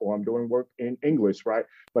physics, or I'm doing work in English, right?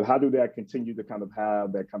 But how do that continue to kind of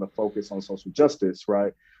have that kind of focus on social justice,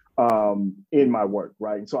 right, in my work,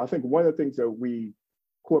 right? And so I think one of the things that we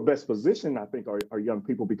who are best positioned, I think, are young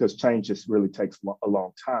people, because change just really takes a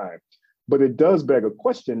long time. But it does beg a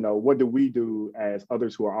question, though, what do we do as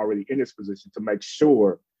others who are already in this position to make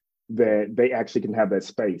sure that they actually can have that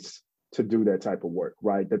space to do that type of work,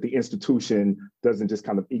 right? That the institution doesn't just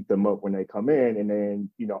kind of eat them up when they come in, and then,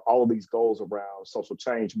 all of these goals around social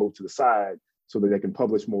change move to the side so that they can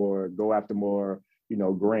publish more, go after more,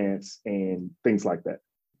 grants and things like that.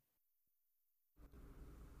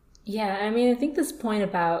 Yeah, I mean, I think this point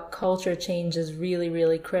about culture change is really,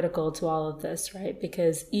 really critical to all of this, right?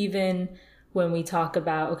 Because even when we talk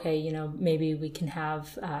about, okay, maybe we can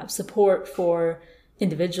have support for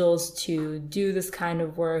individuals to do this kind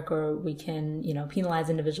of work, or we can, penalize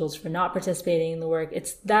individuals for not participating in the work.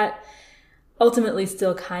 It's that ultimately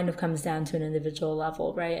still kind of comes down to an individual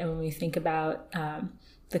level, right? And when we think about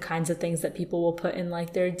the kinds of things that people will put in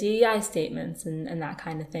like their DEI statements and that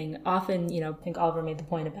kind of thing, often, I think Oliver made the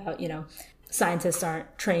point about, scientists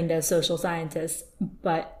aren't trained as social scientists,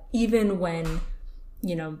 but even when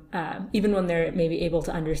they're maybe able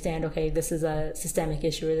to understand, okay, this is a systemic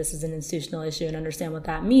issue or this is an institutional issue and understand what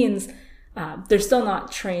that means, they're still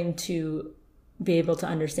not trained to be able to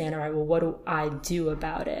understand, all right, well, what do I do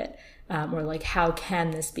about it? Or like, how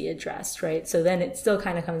can this be addressed, right? So then it still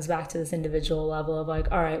kind of comes back to this individual level of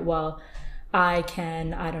like, all right, well, I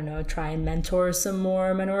can, try and mentor some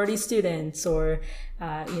more minority students or,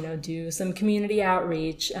 do some community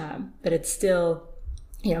outreach. But it's still,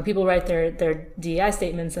 people write their DEI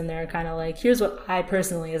statements and they're kind of like, here's what I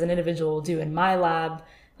personally as an individual will do in my lab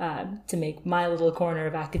to make my little corner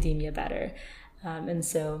of academia better. And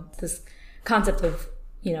so this concept of,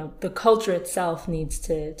 the culture itself needs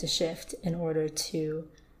to shift in order to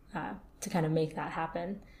kind of make that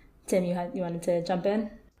happen. Tim, you wanted to jump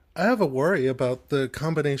in? I have a worry about the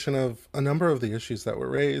combination of a number of the issues that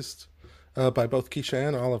were raised by both Keisha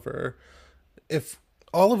and Oliver. If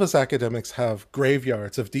all of us academics have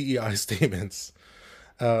graveyards of DEI statements,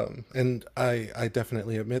 and I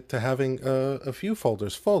definitely admit to having a few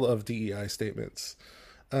folders full of DEI statements,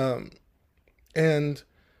 and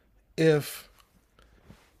if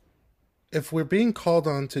we're being called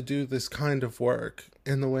on to do this kind of work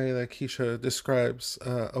in the way that Keisha describes,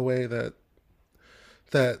 a way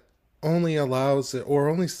that only allows it or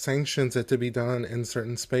only sanctions it to be done in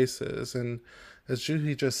certain spaces, and as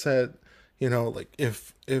Juhi just said, like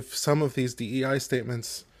if some of these DEI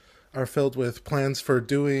statements are filled with plans for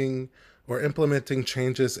doing or implementing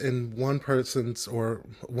changes in one person's or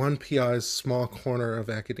one PI's small corner of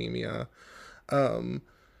academia.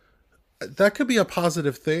 That could be a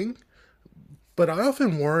positive thing, but I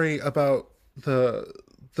often worry about the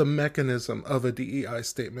mechanism of a DEI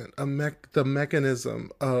statement, the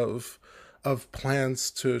mechanism of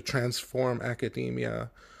plans to transform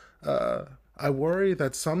academia. I worry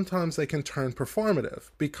that sometimes they can turn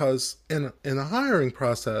performative because in a hiring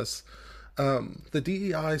process, the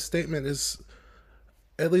DEI statement is,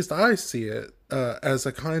 at least I see it, as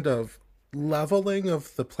a kind of leveling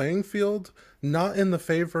of the playing field, not in the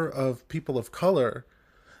favor of people of color,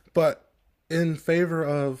 but in favor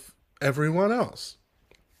of everyone else.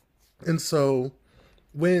 And so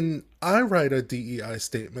when I write a DEI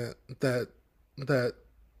statement that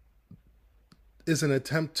is an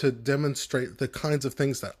attempt to demonstrate the kinds of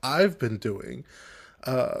things that I've been doing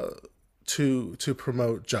to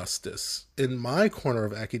promote justice in my corner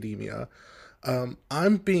of academia,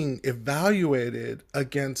 I'm being evaluated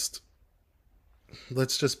against,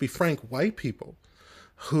 let's just be frank, white people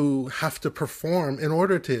who have to perform in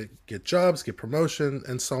order to get jobs, get promotion,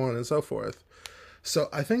 and so on and so forth. So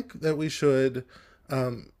I think that we should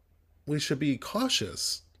be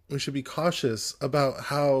cautious. We should be cautious about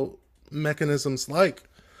how mechanisms like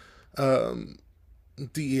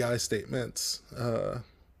DEI statements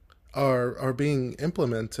are being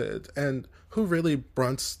implemented, and who really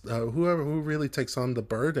who really takes on the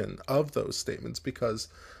burden of those statements. Because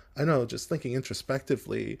I know, just thinking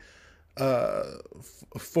introspectively,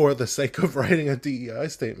 for the sake of writing a DEI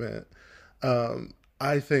statement,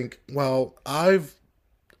 I think, well,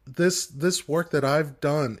 this work that I've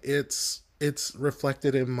done, it's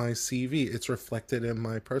reflected in my CV, it's reflected in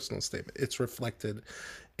my personal statement, it's reflected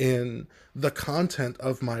in the content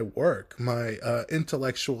of my work, my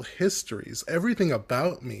intellectual histories, everything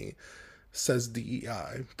about me says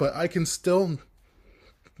DEI, but I can still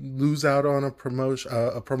lose out on a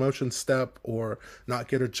promotion step, or not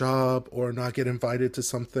get a job, or not get invited to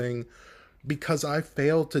something because I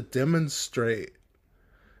failed to demonstrate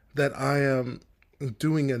that I am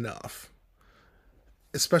doing enough,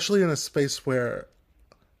 especially in a space where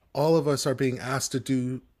all of us are being asked to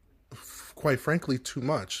do, quite frankly, too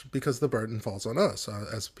much, because the burden falls on us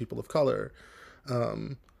as people of color,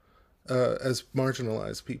 as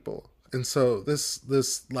marginalized people. And so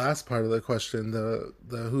this last part of the question, the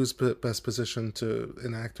who's best positioned to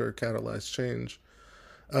enact or catalyze change,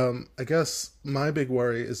 I guess my big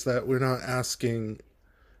worry is that we're not asking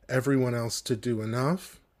everyone else to do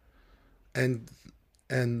enough, and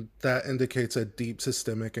that indicates a deep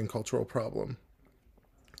systemic and cultural problem,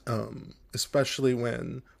 especially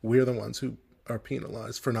when we're the ones who are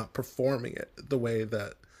penalized for not performing it the way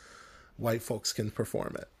that white folks can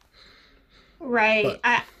perform it. Right.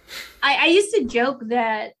 But I used to joke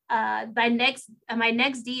that my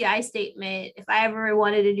next DEI statement, if I ever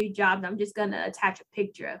wanted a new job, I'm just gonna attach a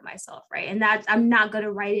picture of myself, right? And I'm not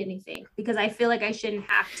gonna write anything because I feel like I shouldn't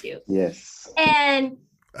have to. Yes. And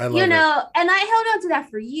you know, and I held on to that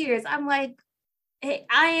for years. I'm like, hey,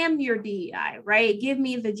 I am your DEI, right? Give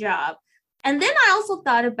me the job. And then I also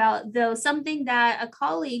thought about, though, something that a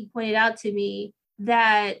colleague pointed out to me,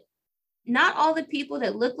 that not all the people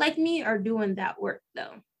that look like me are doing that work,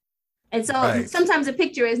 though. And so sometimes a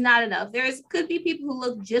picture is not enough. Could be people who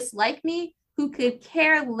look just like me who could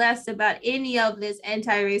care less about any of this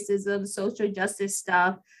anti-racism, social justice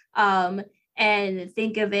stuff, and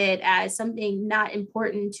think of it as something not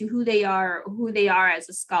important to who they are as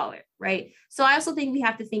a scholar, right? So I also think we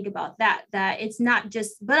have to think about that it's not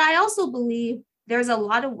just, but I also believe there's a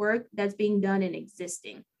lot of work that's being done in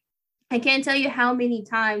existing. I can't tell you how many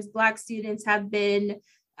times Black students have been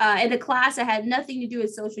in a class that had nothing to do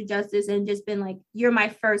with social justice and just been like, you're my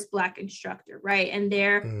first Black instructor, right? And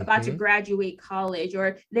they're about to graduate college,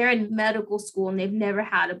 or they're in medical school and they've never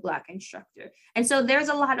had a Black instructor. And so there's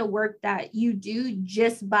a lot of work that you do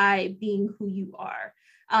just by being who you are.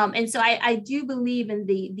 And so I do believe in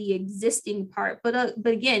the existing part. But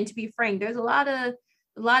again, to be frank, there's a lot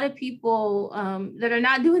of people that are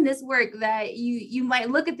not doing this work that you might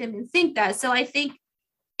look at them and think that. So I think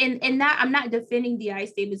in that, I'm not defending DEI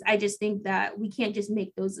statements. I just think that we can't just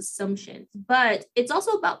make those assumptions. But it's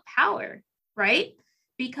also about power, right?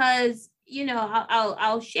 Because, you know,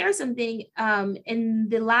 I'll share something. In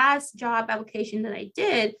the last job application that I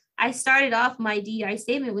did, I started off my DEI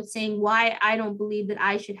statement with saying why I don't believe that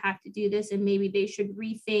I should have to do this, and maybe they should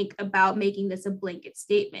rethink about making this a blanket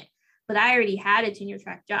statement. But I already had a tenure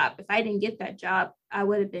track job. If I didn't get that job, I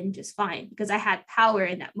would have been just fine because I had power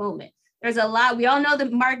in that moment. There's a lot. We all know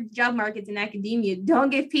the job markets in academia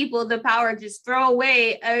don't give people the power to just throw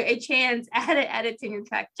away a chance at a tenure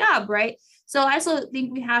track job, right? So I also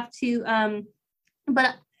think we have to,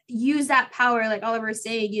 but use that power, like Oliver is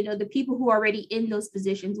saying, you know, the people who are already in those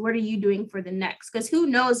positions, what are you doing for the next? Because who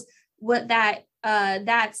knows what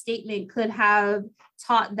that statement could have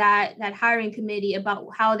taught that hiring committee about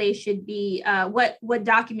how they should be, what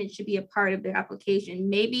documents should be a part of their application.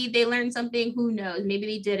 Maybe they learned something, who knows, maybe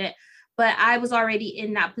they didn't, but I was already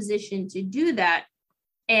in that position to do that.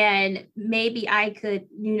 And maybe I could,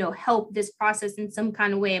 you know, help this process in some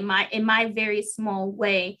kind of way, in my very small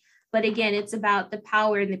way. But again, it's about the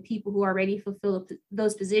power and the people who already fulfill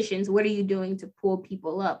those positions. What are you doing to pull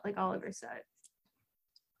people up, like Oliver said?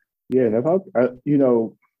 Yeah, and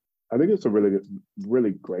I think it's a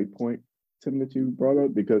really great point, Tim, that you brought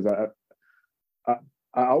up, because I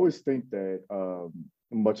always think that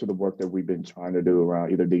much of the work that we've been trying to do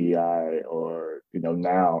around either DEI or, you know,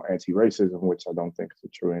 now anti-racism, which I don't think is a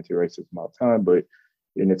true anti-racism all the time, but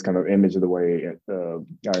in its kind of image of the way our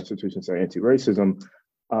institutions say anti-racism,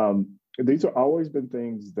 these have always been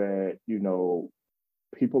things that, you know,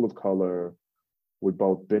 people of color would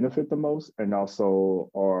both benefit the most and also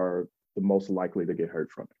are the most likely to get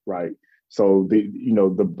hurt from it, right? So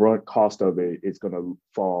the brunt cost of it is going to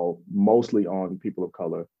fall mostly on people of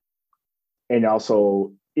color. And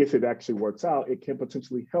also, if it actually works out, it can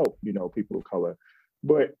potentially help, you know, people of color.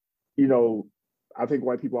 But, you know, I think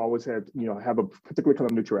white people always have a particular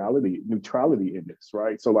kind of neutrality in this,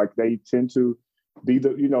 right? So like they tend to be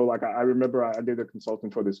like I remember I did a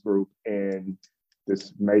consulting for this group and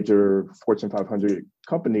this major Fortune 500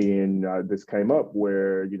 company, and this came up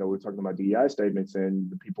where, you know, we're talking about DEI statements,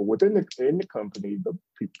 and the people within the company, the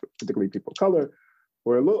people, particularly people of color,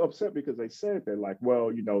 were a little upset because they said that, like,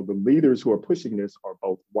 well, you know, the leaders who are pushing this are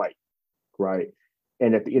both white, right?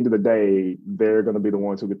 And at the end of the day, they're going to be the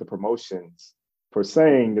ones who get the promotions for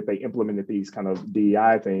saying that they implemented these kind of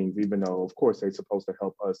DEI things, even though, of course, they're supposed to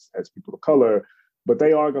help us as people of color, but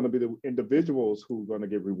they are going to be the individuals who are going to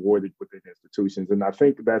get rewarded within institutions. And I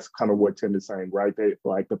think that's kind of what Tim is saying, right? They,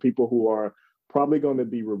 like, the people who are probably going to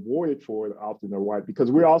be rewarded for it often are white, because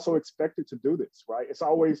we're also expected to do this, right? It's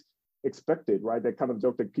always expected, right? That kind of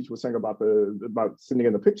joke that Keisha was saying about sending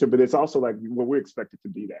in the picture, but it's also like, well, we're expected to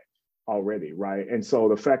do that already, right? And so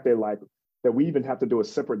the fact that we even have to do a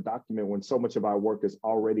separate document when so much of our work is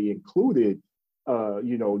already included,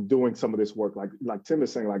 you know, doing some of this work, like Tim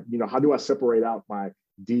is saying, like, you know, how do I separate out my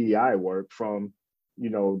DEI work from, you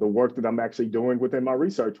know, the work that I'm actually doing within my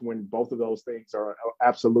research, when both of those things are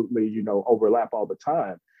absolutely, you know, overlap all the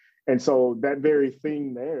time. And so that very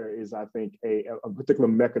thing there is, I think, a particular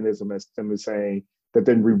mechanism, as Tim is saying, that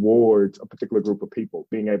then rewards a particular group of people,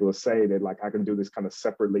 being able to say that, like, I can do this kind of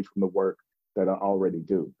separately from the work that I already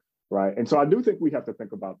do, right? And so I do think we have to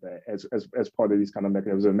think about that as part of these kind of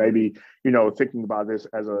mechanisms, and maybe, you know, thinking about this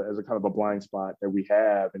as a kind of a blind spot that we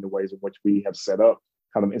have in the ways in which we have set up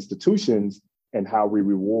kind of institutions and how we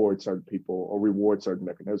reward certain people or reward certain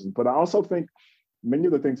mechanisms. But I also think many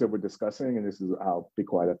of the things that we're discussing, and this is, I'll be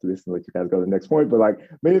quiet after this and let you guys go to the next point, but like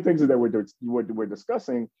many of the things that we're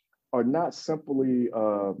discussing are not simply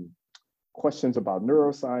questions about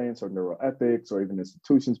neuroscience or neuroethics or even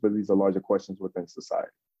institutions, but these are larger questions within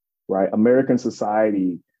society, right? American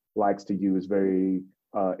society likes to use very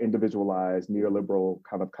individualized neoliberal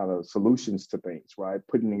kind of solutions to things, right?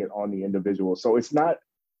 Putting it on the individual. So it's not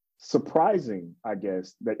surprising, I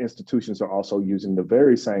guess, that institutions are also using the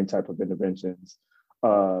very same type of interventions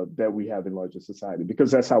that we have in larger society, because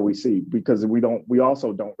that's how we see, because we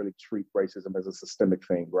also don't really treat racism as a systemic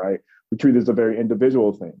thing, right? We treat it as a very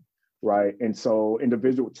individual thing, right? And so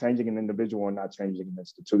changing an individual and not changing an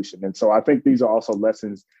institution. And so I think these are also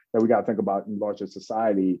lessons that we got to think about in larger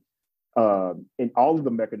society. And all of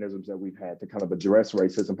the mechanisms that we've had to kind of address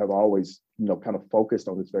racism have always, you know, kind of focused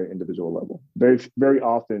on this very individual level. Very, very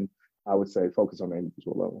often, I would say, focus on the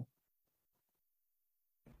individual level.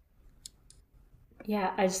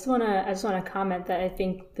 Yeah, I just want to comment that I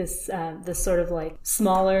think this sort of like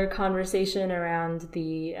smaller conversation around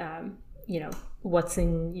the you know, what's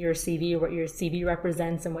in your CV, what your CV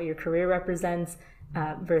represents, and what your career represents,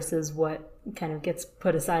 versus what kind of gets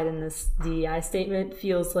put aside in this DEI statement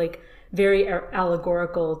feels like very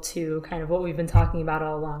allegorical to kind of what we've been talking about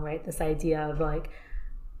all along, right? This idea of like,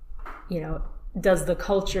 you know, does the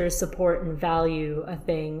culture support and value a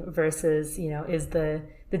thing versus, you know, is the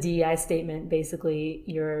DEI statement basically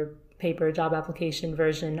your paper job application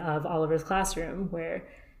version of Oliver's Classroom, where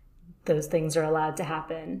those things are allowed to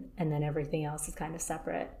happen and then everything else is kind of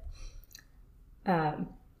separate.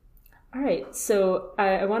 All right, so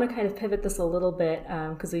I want to kind of pivot this a little bit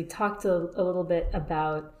because we talked a little bit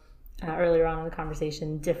about earlier on in the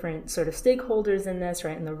conversation different sort of stakeholders in this,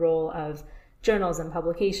 right, and the role of journals and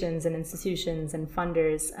publications and institutions and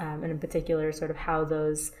funders, and in particular sort of how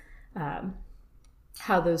those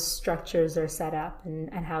structures are set up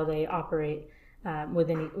and how they operate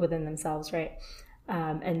within themselves, right?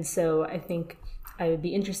 And so I think I would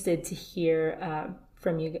be interested to hear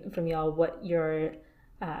from you all what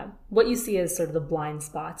you see as sort of the blind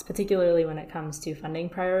spots, particularly when it comes to funding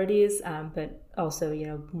priorities, but also,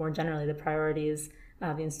 more generally the priorities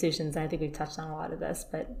of the institutions. And I think we've touched on a lot of this,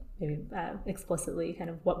 but maybe explicitly kind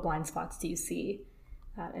of what blind spots do you see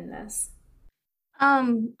in this?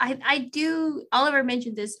 I do, Oliver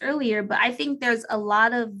mentioned this earlier, but I think there's a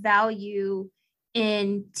lot of value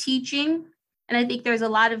in teaching. And I think there's a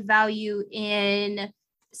lot of value in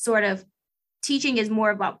sort of teaching is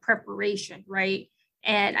more about preparation, right?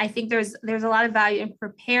 And I think there's a lot of value in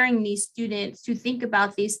preparing these students to think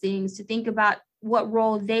about these things, to think about what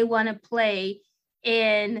role they want to play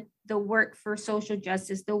in the work for social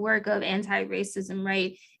justice, the work of anti-racism,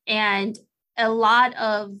 right? And a lot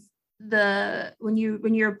of when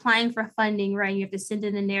you're applying for funding, right, you have to send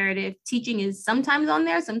in a narrative. Teaching is sometimes on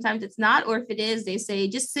there, sometimes it's not, or if it is, they say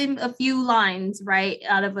just send a few lines, right,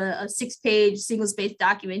 out of a 6-page single-spaced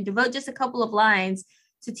document, devote just a couple of lines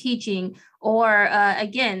to teaching. Or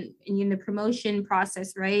again, in the promotion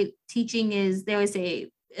process, right, teaching is, there is a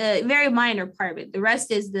very minor part of it. The rest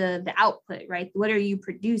is the output, right? What are you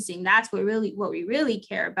producing? That's what we really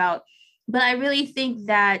care about. But I really think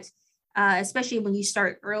that especially when you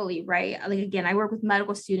start early, right? Like, again, I work with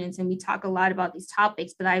medical students and we talk a lot about these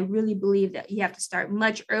topics, but I really believe that you have to start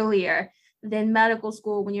much earlier than medical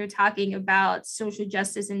school when you're talking about social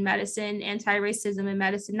justice in medicine, anti-racism in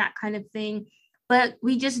medicine, that kind of thing. But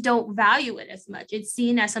we just don't value it as much. It's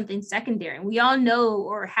seen as something secondary. And we all know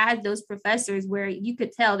or had those professors where you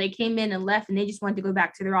could tell they came in and left and they just wanted to go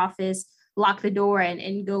back to their office, lock the door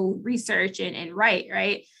and go research and write,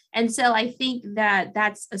 right? And so I think that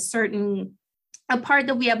that's a part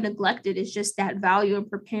that we have neglected is just that value of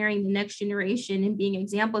preparing the next generation and being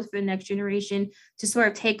examples for the next generation to sort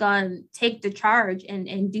of take the charge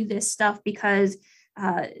and do this stuff, because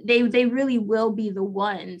they really will be the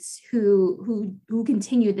ones who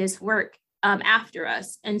continue this work after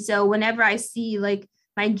us. And so whenever I see like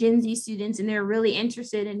my Gen Z students and they're really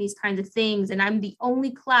interested in these kinds of things, and I'm the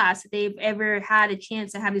only class that they've ever had a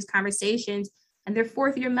chance to have these conversations, and they're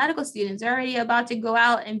 4th-year medical students already about to go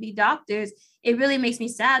out and be doctors, it really makes me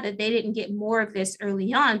sad that they didn't get more of this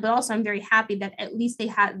early on. But also I'm very happy that at least they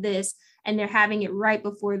had this and they're having it right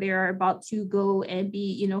before they're about to go and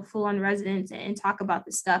be, full-on residents and talk about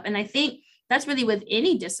this stuff. And I think that's really with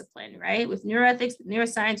any discipline, right? With neuroethics, with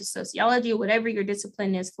neuroscience, with sociology, whatever your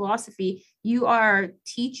discipline is, philosophy, you are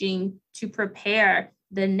teaching to prepare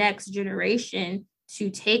the next generation to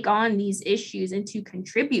take on these issues and to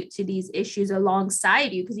contribute to these issues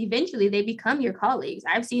alongside you, because eventually they become your colleagues.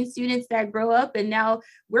 I've seen students that grow up and now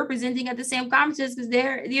we're presenting at the same conferences because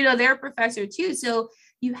they're a professor too. So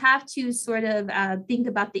you have to sort of think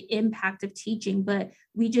about the impact of teaching, but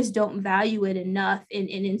we just don't value it enough in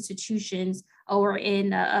institutions or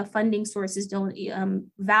in funding sources don't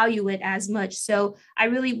value it as much. So I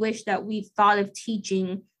really wish that we thought of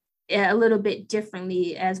teaching a little bit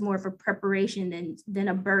differently as more of a preparation than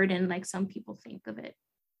a burden, like some people think of it.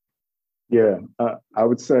 Yeah, I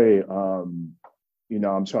would say, I'm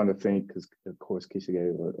trying to think, because of course Keisha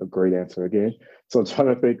gave a great answer again. So I'm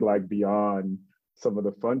trying to think like beyond some of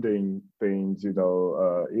the funding things,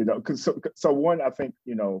 because so one, I think,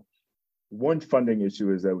 one funding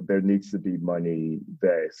issue is that there needs to be money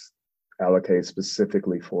that's allocated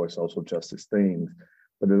specifically for social justice things,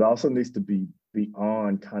 but it also needs to be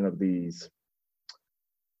beyond kind of these,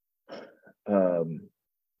 I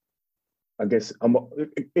guess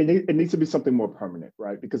it needs to be something more permanent,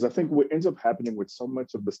 right? Because I think what ends up happening with so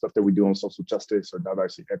much of the stuff that we do on social justice or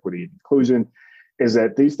diversity, equity, and inclusion is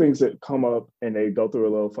that these things that come up and they go through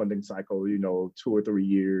a little funding cycle, 2 or 3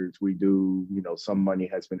 years, we do, some money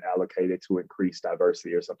has been allocated to increase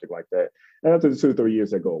diversity or something like that. And after the 2 or 3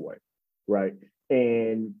 years, they go away, right?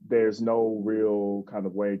 And there's no real kind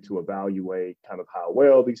of way to evaluate kind of how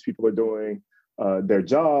well these people are doing their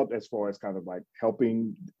job as far as kind of like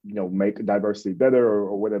helping, make diversity better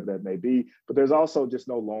or whatever that may be. But there's also just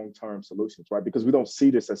no long-term solutions, right? Because we don't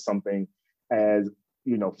see this as something as,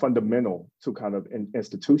 fundamental to kind of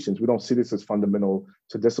institutions. We don't see this as fundamental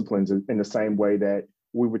to disciplines in the same way that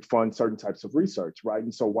we would fund certain types of research, right?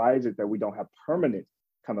 And so why is it that we don't have permanent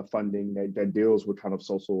kind of funding that deals with kind of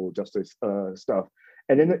social justice stuff?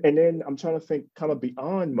 And then I'm trying to think kind of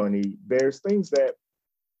beyond money. There's things that,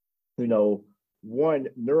 one,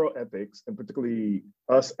 neuroethics, and particularly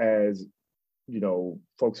us as,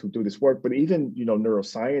 folks who do this work, but even,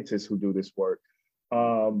 neuroscientists who do this work,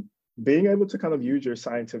 being able to kind of use your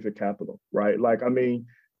scientific capital, right? Like, I mean,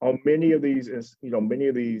 on many of these, many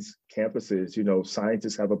of these campuses,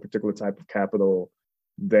 scientists have a particular type of capital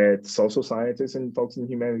that social scientists and folks in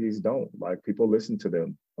humanities don't. Like, people listen to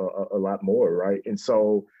them a lot more, right? And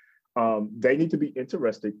so they need to be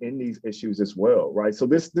interested in these issues as well, right? So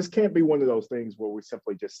this can't be one of those things where we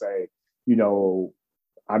simply just say,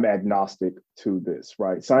 I'm agnostic to this,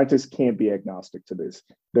 right? Scientists can't be agnostic to this.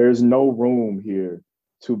 There's no room here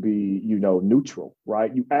to be, neutral,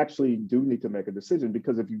 right? You actually do need to make a decision,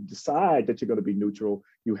 because if you decide that you're going to be neutral,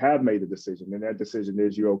 you have made a decision, and that decision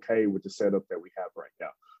is you're okay with the setup that we have right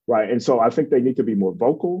now, right? And so I think they need to be more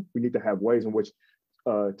vocal. We need to have ways in which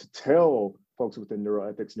to tell folks within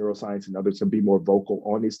neuroethics, neuroscience, and others to be more vocal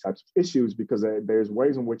on these types of issues, because there's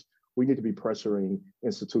ways in which we need to be pressuring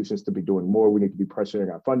institutions to be doing more. We need to be pressuring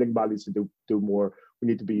our funding bodies to do more. We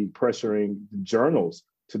need to be pressuring journals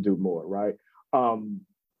to do more, right?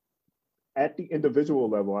 At the individual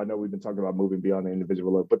level, I know we've been talking about moving beyond the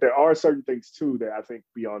individual level, but there are certain things too that I think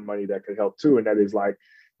beyond money that could help too. And that is like,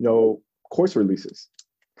 course releases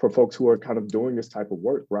for folks who are kind of doing this type of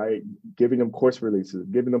work, right? Giving them course releases,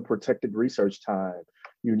 giving them protected research time,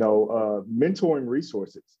 mentoring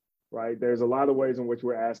resources, right? There's a lot of ways in which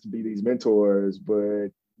we're asked to be these mentors, but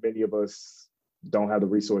many of us don't have the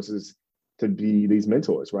resources to be these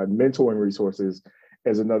mentors, right? Mentoring resources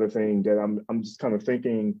is another thing that I'm just kind of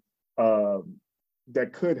thinking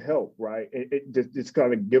that could help, right? It's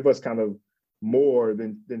kind of give us kind of more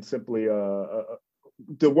than simply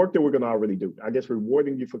the work that we're going to already do. I guess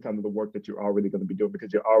rewarding you for kind of the work that you're already going to be doing,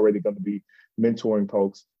 because you're already going to be mentoring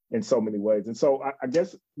folks in so many ways. And so I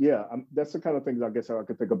guess, that's the kind of things I guess I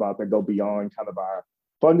could think about that go beyond kind of our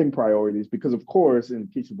funding priorities, because of course, and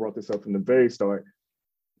Keisha brought this up from the very start,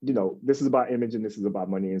 this is about image and this is about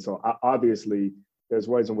money. And so obviously there's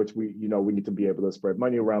ways in which we need to be able to spread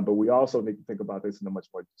money around, but we also need to think about this in a much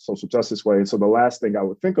more social justice way. And so the last thing I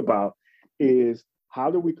would think about is, how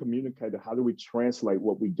do we communicate and how do we translate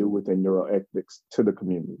what we do within neuroethics to the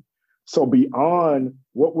community? So beyond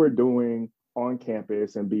what we're doing on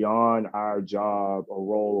campus and beyond our job or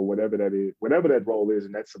role or whatever that is, whatever that role is,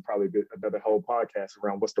 and that's probably another whole podcast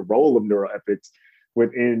around what's the role of neuroethics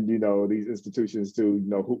within these institutions to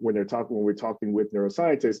when we're talking with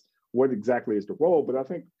neuroscientists, what exactly is the role? But I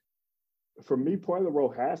think for me, part of the role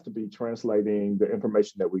has to be translating the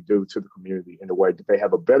information that we do to the community in a way that they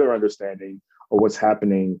have a better understanding of what's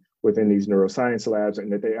happening within these neuroscience labs,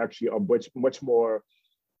 and that they actually are much more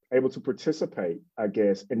able to participate, I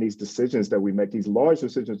guess, in these decisions that we make, these large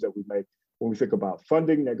decisions that we make when we think about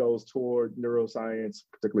funding that goes toward neuroscience,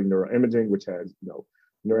 particularly neuroimaging, which has,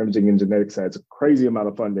 neuroimaging and genetics has a crazy amount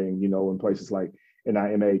of funding, in places like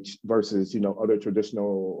NIMH versus, other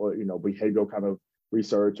traditional or, behavioral kind of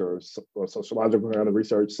research or sociological kind of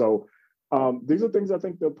research. So these are things I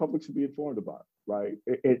think the public should be informed about, right?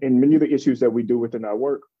 And many of the issues that we do within our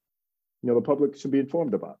work, the public should be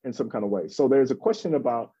informed about in some kind of way. So there's a question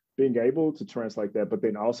about being able to translate that, but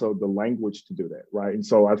then also the language to do that, right? And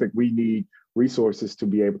so I think we need resources to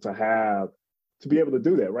be able to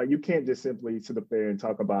do that, right? You can't just simply sit up there and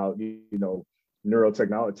talk about,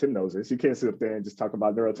 neurotechnology. Tim knows this. You can't sit up there and just talk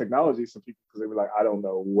about neurotechnology. Some people, because they were like, I don't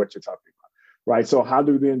know what you're talking about, right? So how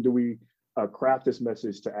do we craft this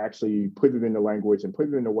message to actually put it in the language and put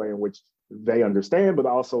it in a way in which they understand, but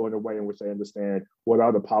also in a way in which they understand what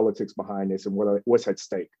are the politics behind this and what's at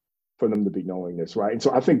stake for them to be knowing this, right? And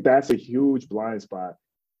so I think that's a huge blind spot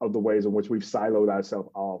of the ways in which we've siloed ourselves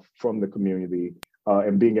off from the community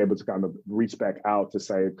and being able to kind of reach back out to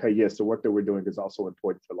say, okay, yes, the work that we're doing is also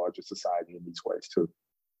important for larger society in these ways too.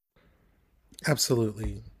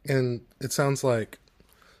 Absolutely. And it sounds like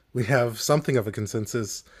we have something of a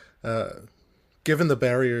consensus, given the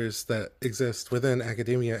barriers that exist within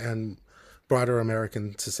academia and broader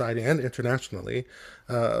American society and internationally.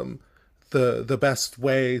 The best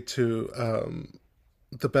way to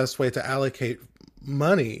allocate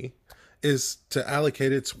money is to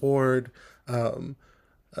allocate it toward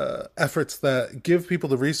efforts that give people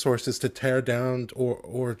the resources to tear down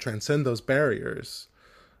or transcend those barriers.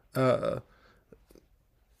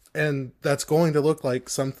 And that's going to look like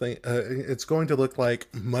something, it's going to look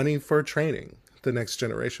like money for training the next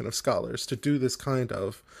generation of scholars to do this kind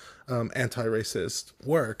of anti-racist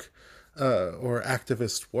work or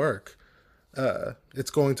activist work.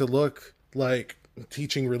 It's going to look like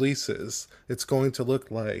teaching releases. It's going to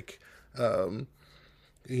look like,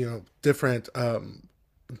 different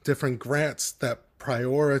different grants that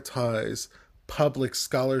prioritize public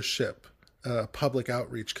scholarship, public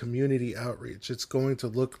outreach, community outreach. It's going to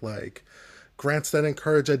look like grants that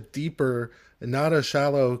encourage a deeper, not a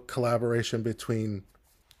shallow collaboration between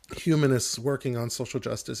humanists working on social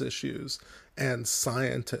justice issues and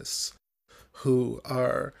scientists who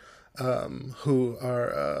are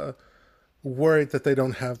worried that they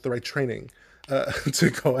don't have the right training to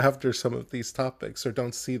go after some of these topics, or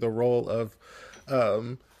don't see the role of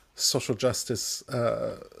social justice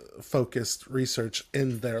focused research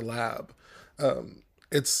in their lab.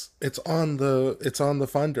 It's on the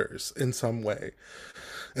funders in some way,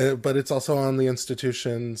 but it's also on the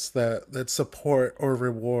institutions that support or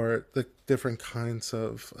reward the different kinds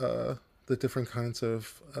of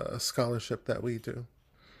scholarship that we do.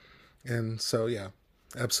 And so, yeah,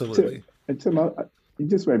 absolutely. And Tim, you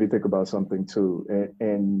just made me think about something too,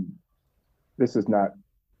 and this is not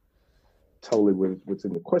totally what's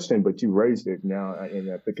in the question, but you raised it now,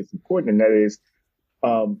 and I think it's important, and that is,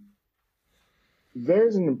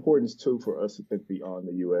 there's an importance too for us to think beyond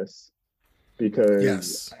the U.S. because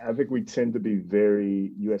Yes. I think we tend to be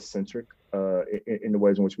very U.S. centric in the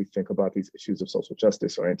ways in which we think about these issues of social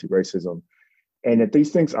justice or anti-racism, and that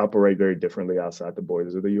these things operate very differently outside the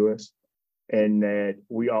borders of the U.S. And that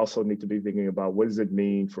we also need to be thinking about what does it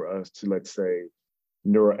mean for us to, let's say,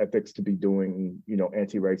 neuroethics to be doing,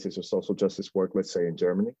 anti-racist or social justice work, let's say in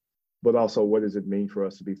Germany, but also what does it mean for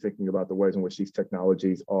us to be thinking about the ways in which these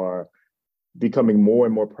technologies are becoming more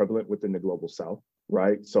and more prevalent within the global South,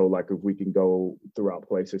 right? So like if we can go throughout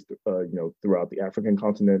places, throughout the African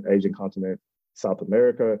continent, Asian continent, South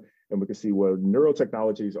America, and we can see where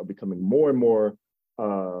neurotechnologies are becoming more and more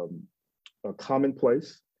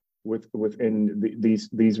commonplace within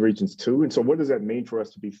these regions too. And so what does that mean for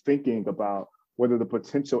us to be thinking about what are the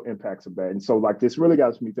potential impacts of that? And so like this really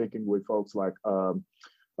got me thinking with folks like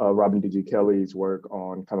Robin D.G. Kelly's work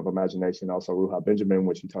on kind of imagination, also Ruha Benjamin,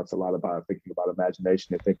 which he talks a lot about thinking about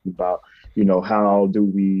imagination and thinking about, how do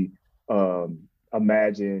we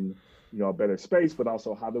imagine, a better space, but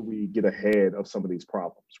also how do we get ahead of some of these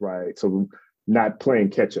problems, right? So not playing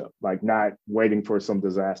catch up, like not waiting for some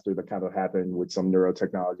disaster to kind of happen with some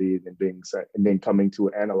neurotechnology and then coming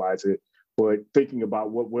to analyze it, but thinking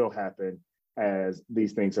about what will happen as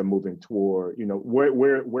these things are moving toward,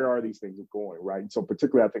 where are these things going, right? And so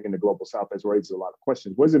particularly, I think in the global South, has raised a lot of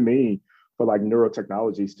questions. What does it mean for like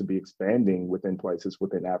neurotechnologies to be expanding within places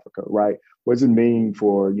within Africa, right? What does it mean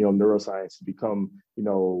for, neuroscience to become,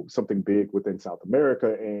 something big within South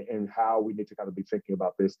America, and how we need to kind of be thinking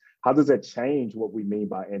about this? How does that change what we mean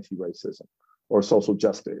by anti-racism or social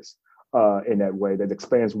justice? In that way that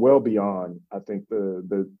expands well beyond, I think,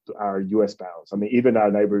 our U.S. bounds. I mean, even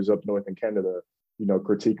our neighbors up north in Canada,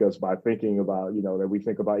 critique us by thinking about, that we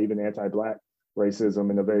think about even anti-Black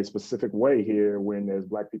racism in a very specific way here when there's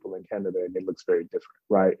Black people in Canada and it looks very different,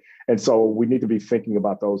 right? And so we need to be thinking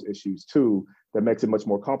about those issues too. That makes it much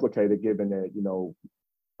more complicated, given that,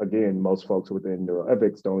 again, most folks within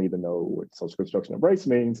neuroethics don't even know what social construction of race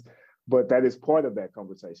means. But that is part of that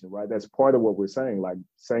conversation, right? That's part of what we're saying. Like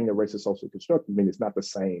saying that race is social construct, I mean, it's not the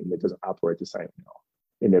same. It doesn't operate the same,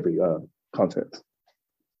 in every context.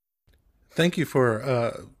 Thank you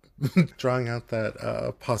for drawing out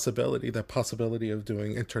that possibility of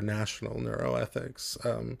doing international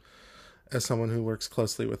neuroethics. As someone who works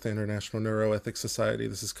closely with the International Neuroethics Society,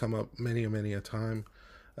 this has come up many a time,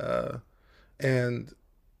 and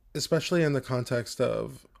especially in the context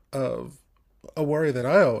of a worry that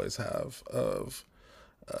I always have of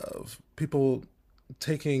people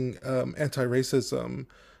taking anti-racism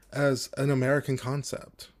as an American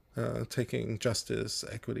concept, taking justice,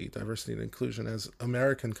 equity, diversity, and inclusion as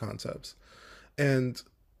American concepts, and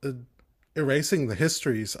erasing the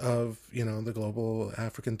histories of, the global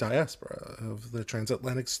African diaspora, of the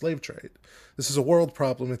transatlantic slave trade. This is a world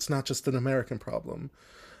problem. It's not just an American problem,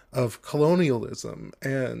 of colonialism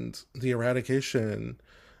and the eradication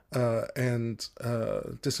and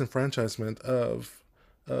disenfranchisement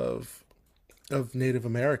of Native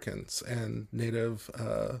Americans and Native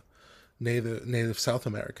South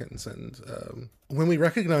Americans. And when we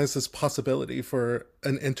recognize this possibility for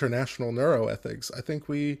an international neuroethics, I think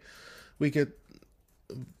we get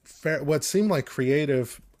what seem like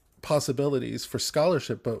creative possibilities for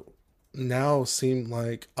scholarship, but now seem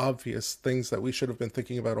like obvious things that we should have been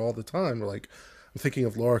thinking about all the time. Like, I'm thinking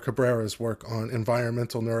of Laura Cabrera's work on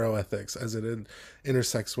environmental neuroethics as it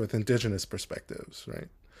intersects with indigenous perspectives, right?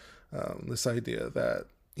 This idea that,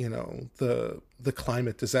 the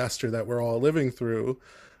climate disaster that we're all living through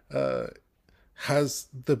has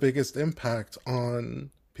the biggest impact on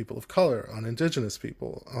people of color, on indigenous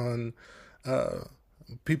people, on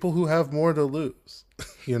people who have more to lose,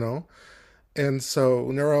 you know? And so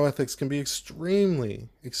neuroethics can be extremely,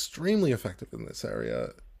 extremely effective in this area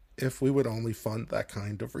if we would only fund that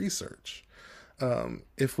kind of research.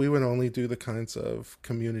 If we would only do the kinds of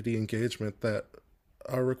community engagement that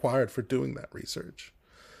are required for doing that research.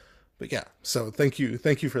 But yeah, so thank you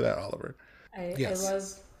for that, Oliver.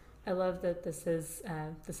 Yes. I love that this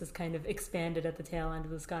is kind of expanded at the tail end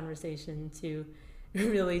of this conversation to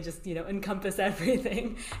really just encompass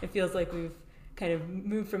everything. It feels like we've kind of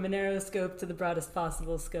moved from a narrow scope to the broadest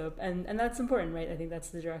possible scope, and that's important, right? I think that's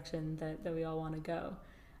the direction that we all want to go.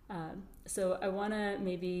 So I want to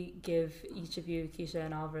maybe give each of you, Keisha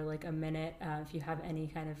and Oliver, like a minute if you have any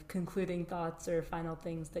kind of concluding thoughts or final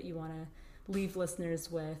things that you want to leave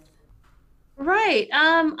listeners with. Right.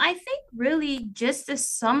 I think really just a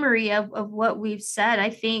summary of what we've said. I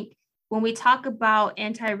think when we talk about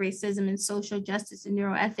anti-racism and social justice and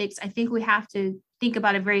neuroethics, I think we have to think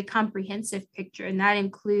about a very comprehensive picture, and that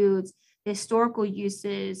includes the historical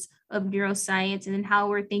uses of neuroscience and then how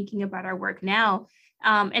we're thinking about our work now.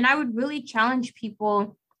 And I would really challenge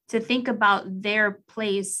people to think about their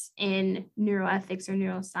place in neuroethics or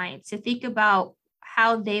neuroscience, to think about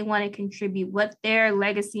how they want to contribute, what their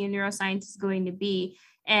legacy in neuroscience is going to be,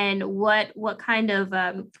 and what kind of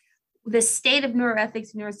the state of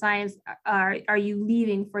neuroethics and neuroscience are you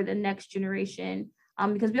leaving for the next generation?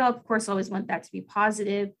 Because we all, of course, always want that to be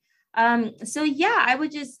positive. So yeah,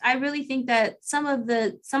 I really think that some of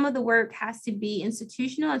the work has to be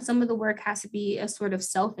institutional, and some of the work has to be a sort of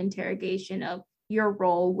self-interrogation of your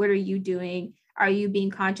role. What are you doing? Are you being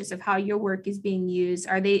conscious of how your work is being used?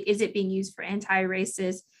 Is it being used for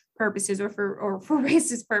anti-racist purposes or for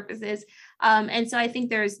racist purposes? And so I think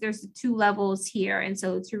there's two levels here. And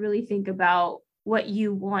so to really think about what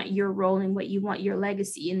you want your role and what you want your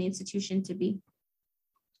legacy in the institution to be.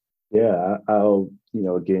 Yeah, I'll,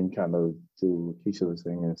 again, kind of do what Keisha was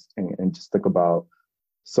saying and just think about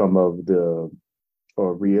some of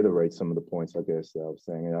or reiterate some of the points, I guess, that I was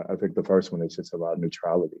saying. And I think the first one is just about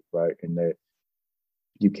neutrality, right? And that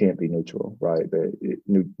you can't be neutral, right? That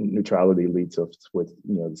neutrality leads us with,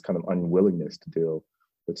 this kind of unwillingness to deal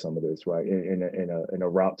with some of this, right? In a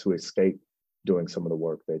route to escape doing some of the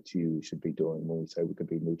work that you should be doing when we say we could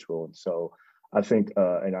be neutral. And so I think,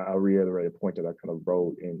 and I'll reiterate a point that I kind of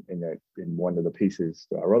wrote in one of the pieces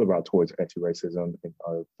that I wrote about towards anti-racism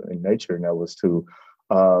in Nature, and that was to,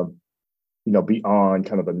 beyond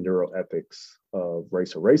kind of the neuroethics of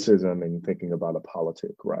race or racism and thinking about a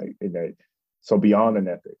politic, right? So beyond an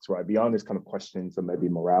ethics, right? Beyond this kind of questions of maybe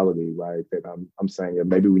morality, right? That I'm saying that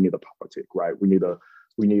maybe we need a politic, right? We need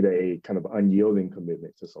a kind of unyielding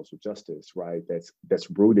commitment to social justice, right? That's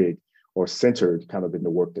rooted or centered kind of in the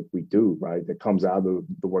work that we do, right? That comes out of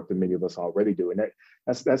the work that many of us already do. And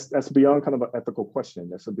that's beyond kind of an ethical question.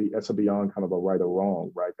 That's a beyond kind of a right or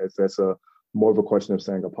wrong, right? That's a more of a question of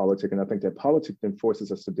saying a politic. And I think that politic then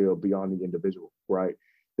forces us to deal beyond the individual, right?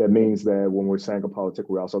 That means that when we're saying a politic,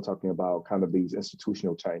 we're also talking about kind of these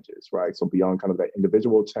institutional changes, right? So beyond kind of that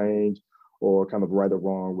individual change or kind of right or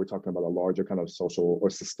wrong, we're talking about a larger kind of social or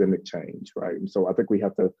systemic change, right? And so I think we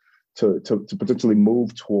have to potentially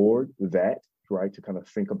move toward that, right? To kind of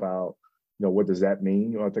think about, what does that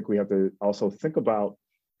mean? I think we have to also think about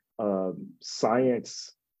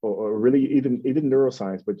science or really even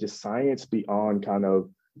neuroscience, but just science beyond kind of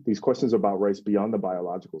these questions about race beyond the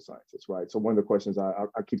biological sciences, right? So one of the questions I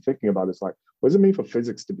keep thinking about is like, what does it mean for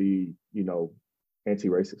physics to be,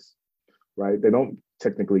 anti-racist, right? They don't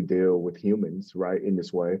technically deal with humans, right, in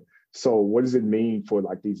this way. So what does it mean for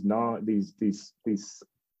like these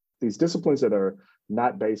disciplines that are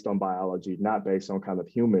not based on biology, not based on kind of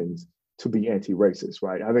humans, to be anti-racist,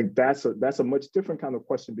 right? I think that's a much different kind of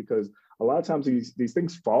question, because a lot of times these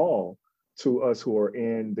things fall to us who are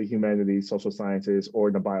in the humanities, social sciences, or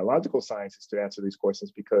in the biological sciences to answer these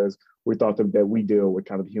questions, because we thought that we deal with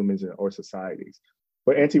kind of humans or societies.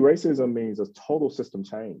 But anti-racism means a total system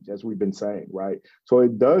change, as we've been saying, right? So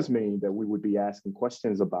it does mean that we would be asking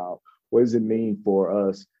questions about what does it mean for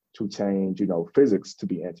us to change, physics to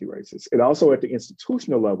be anti-racist. And also at the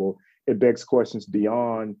institutional level, it begs questions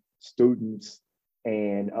beyond students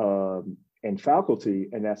and faculty,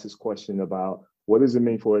 and that's this question about what does it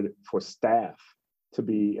mean for staff to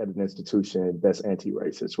be at an institution that's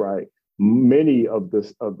anti-racist, right? Many of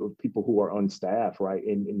the people who are on staff, right,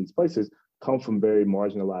 in these places come from very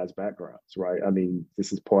marginalized backgrounds, right? I mean,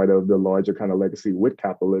 this is part of the larger kind of legacy with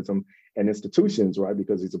capitalism and institutions, right?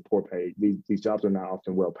 Because these are poor paid, these jobs are not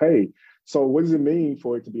often well paid. So what does it mean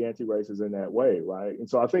for it to be anti-racist in that way, right? And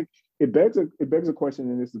so I think it begs a question,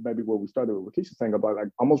 and this is maybe what we started with Keisha saying about like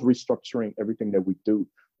almost restructuring everything that we do,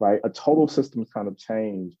 right? A total systems kind of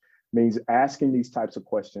change means asking these types of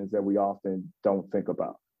questions that we often don't think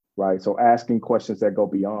about, right? So asking questions that go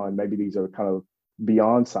beyond, maybe these are kind of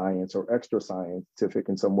beyond science or extra scientific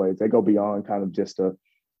in some ways. They go beyond kind of just a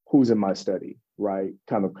who's in my study, right?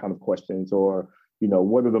 Kind of questions, or, you know,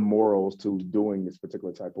 what are the morals to doing this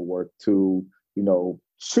particular type of work, to, you know,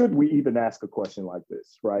 should we even ask a question like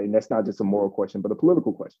this, right? And that's not just a moral question, but a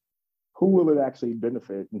political question. Who will it actually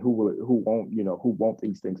benefit, and who won't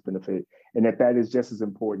these things benefit? And that is just as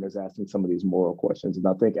important as asking some of these moral questions. And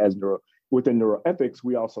I think within neuroethics,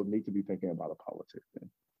 we also need to be thinking about a politic thing.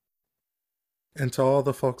 And to all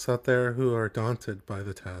the folks out there who are daunted by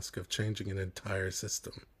the task of changing an entire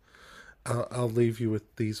system, I'll leave you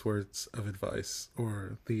with these words of advice,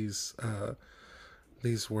 or these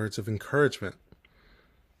words of encouragement.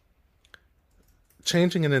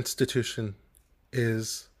 Changing an institution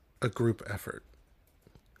is a group effort.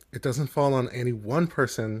 It doesn't fall on any one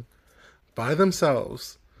person by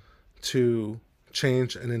themselves to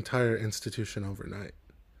change an entire institution overnight.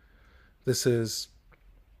 This is,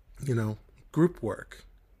 group work,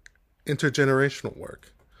 intergenerational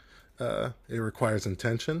work. It requires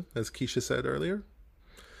intention, as Keisha said earlier.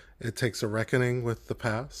 It takes a reckoning with the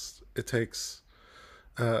past. It takes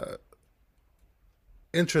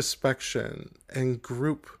introspection and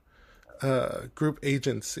group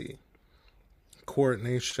agency,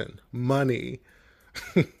 coordination, money.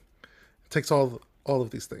 It takes all of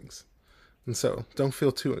these things. And so don't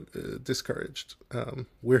feel too discouraged.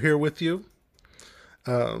 We're here with you.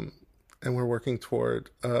 And we're working toward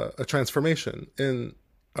a transformation in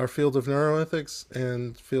our field of neuroethics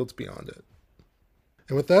and fields beyond it.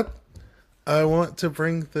 And with that, I want to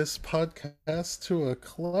bring this podcast to a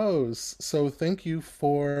close. So thank you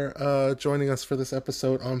for joining us for this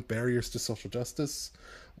episode on barriers to social justice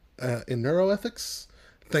in neuroethics.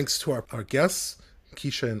 Thanks to our guests,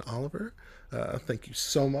 Keisha and Oliver. Thank you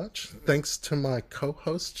so much. Thanks to my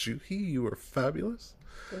co-host, Juhi. You were fabulous.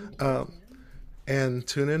 And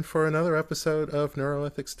tune in for another episode of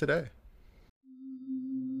Neuroethics Today.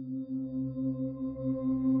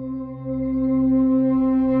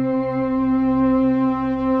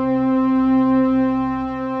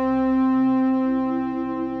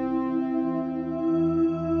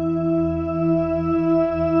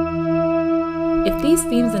 If these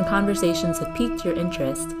themes and conversations have piqued your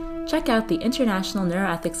interest, check out the International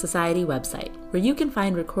Neuroethics Society website, where you can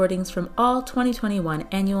find recordings from all 2021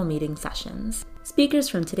 annual meeting sessions. Speakers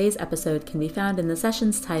from today's episode can be found in the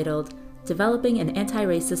sessions titled Developing an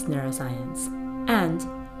Anti-Racist Neuroscience and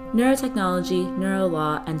Neurotechnology,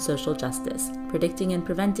 Neurolaw, and Social Justice, Predicting and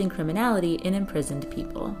Preventing Criminality in Imprisoned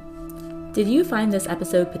People. Did you find this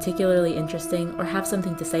episode particularly interesting or have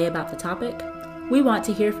something to say about the topic? We want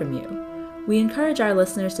to hear from you. We encourage our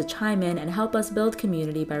listeners to chime in and help us build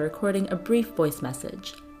community by recording a brief voice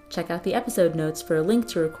message. Check out the episode notes for a link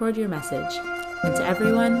to record your message. And to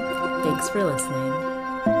everyone, thanks for listening.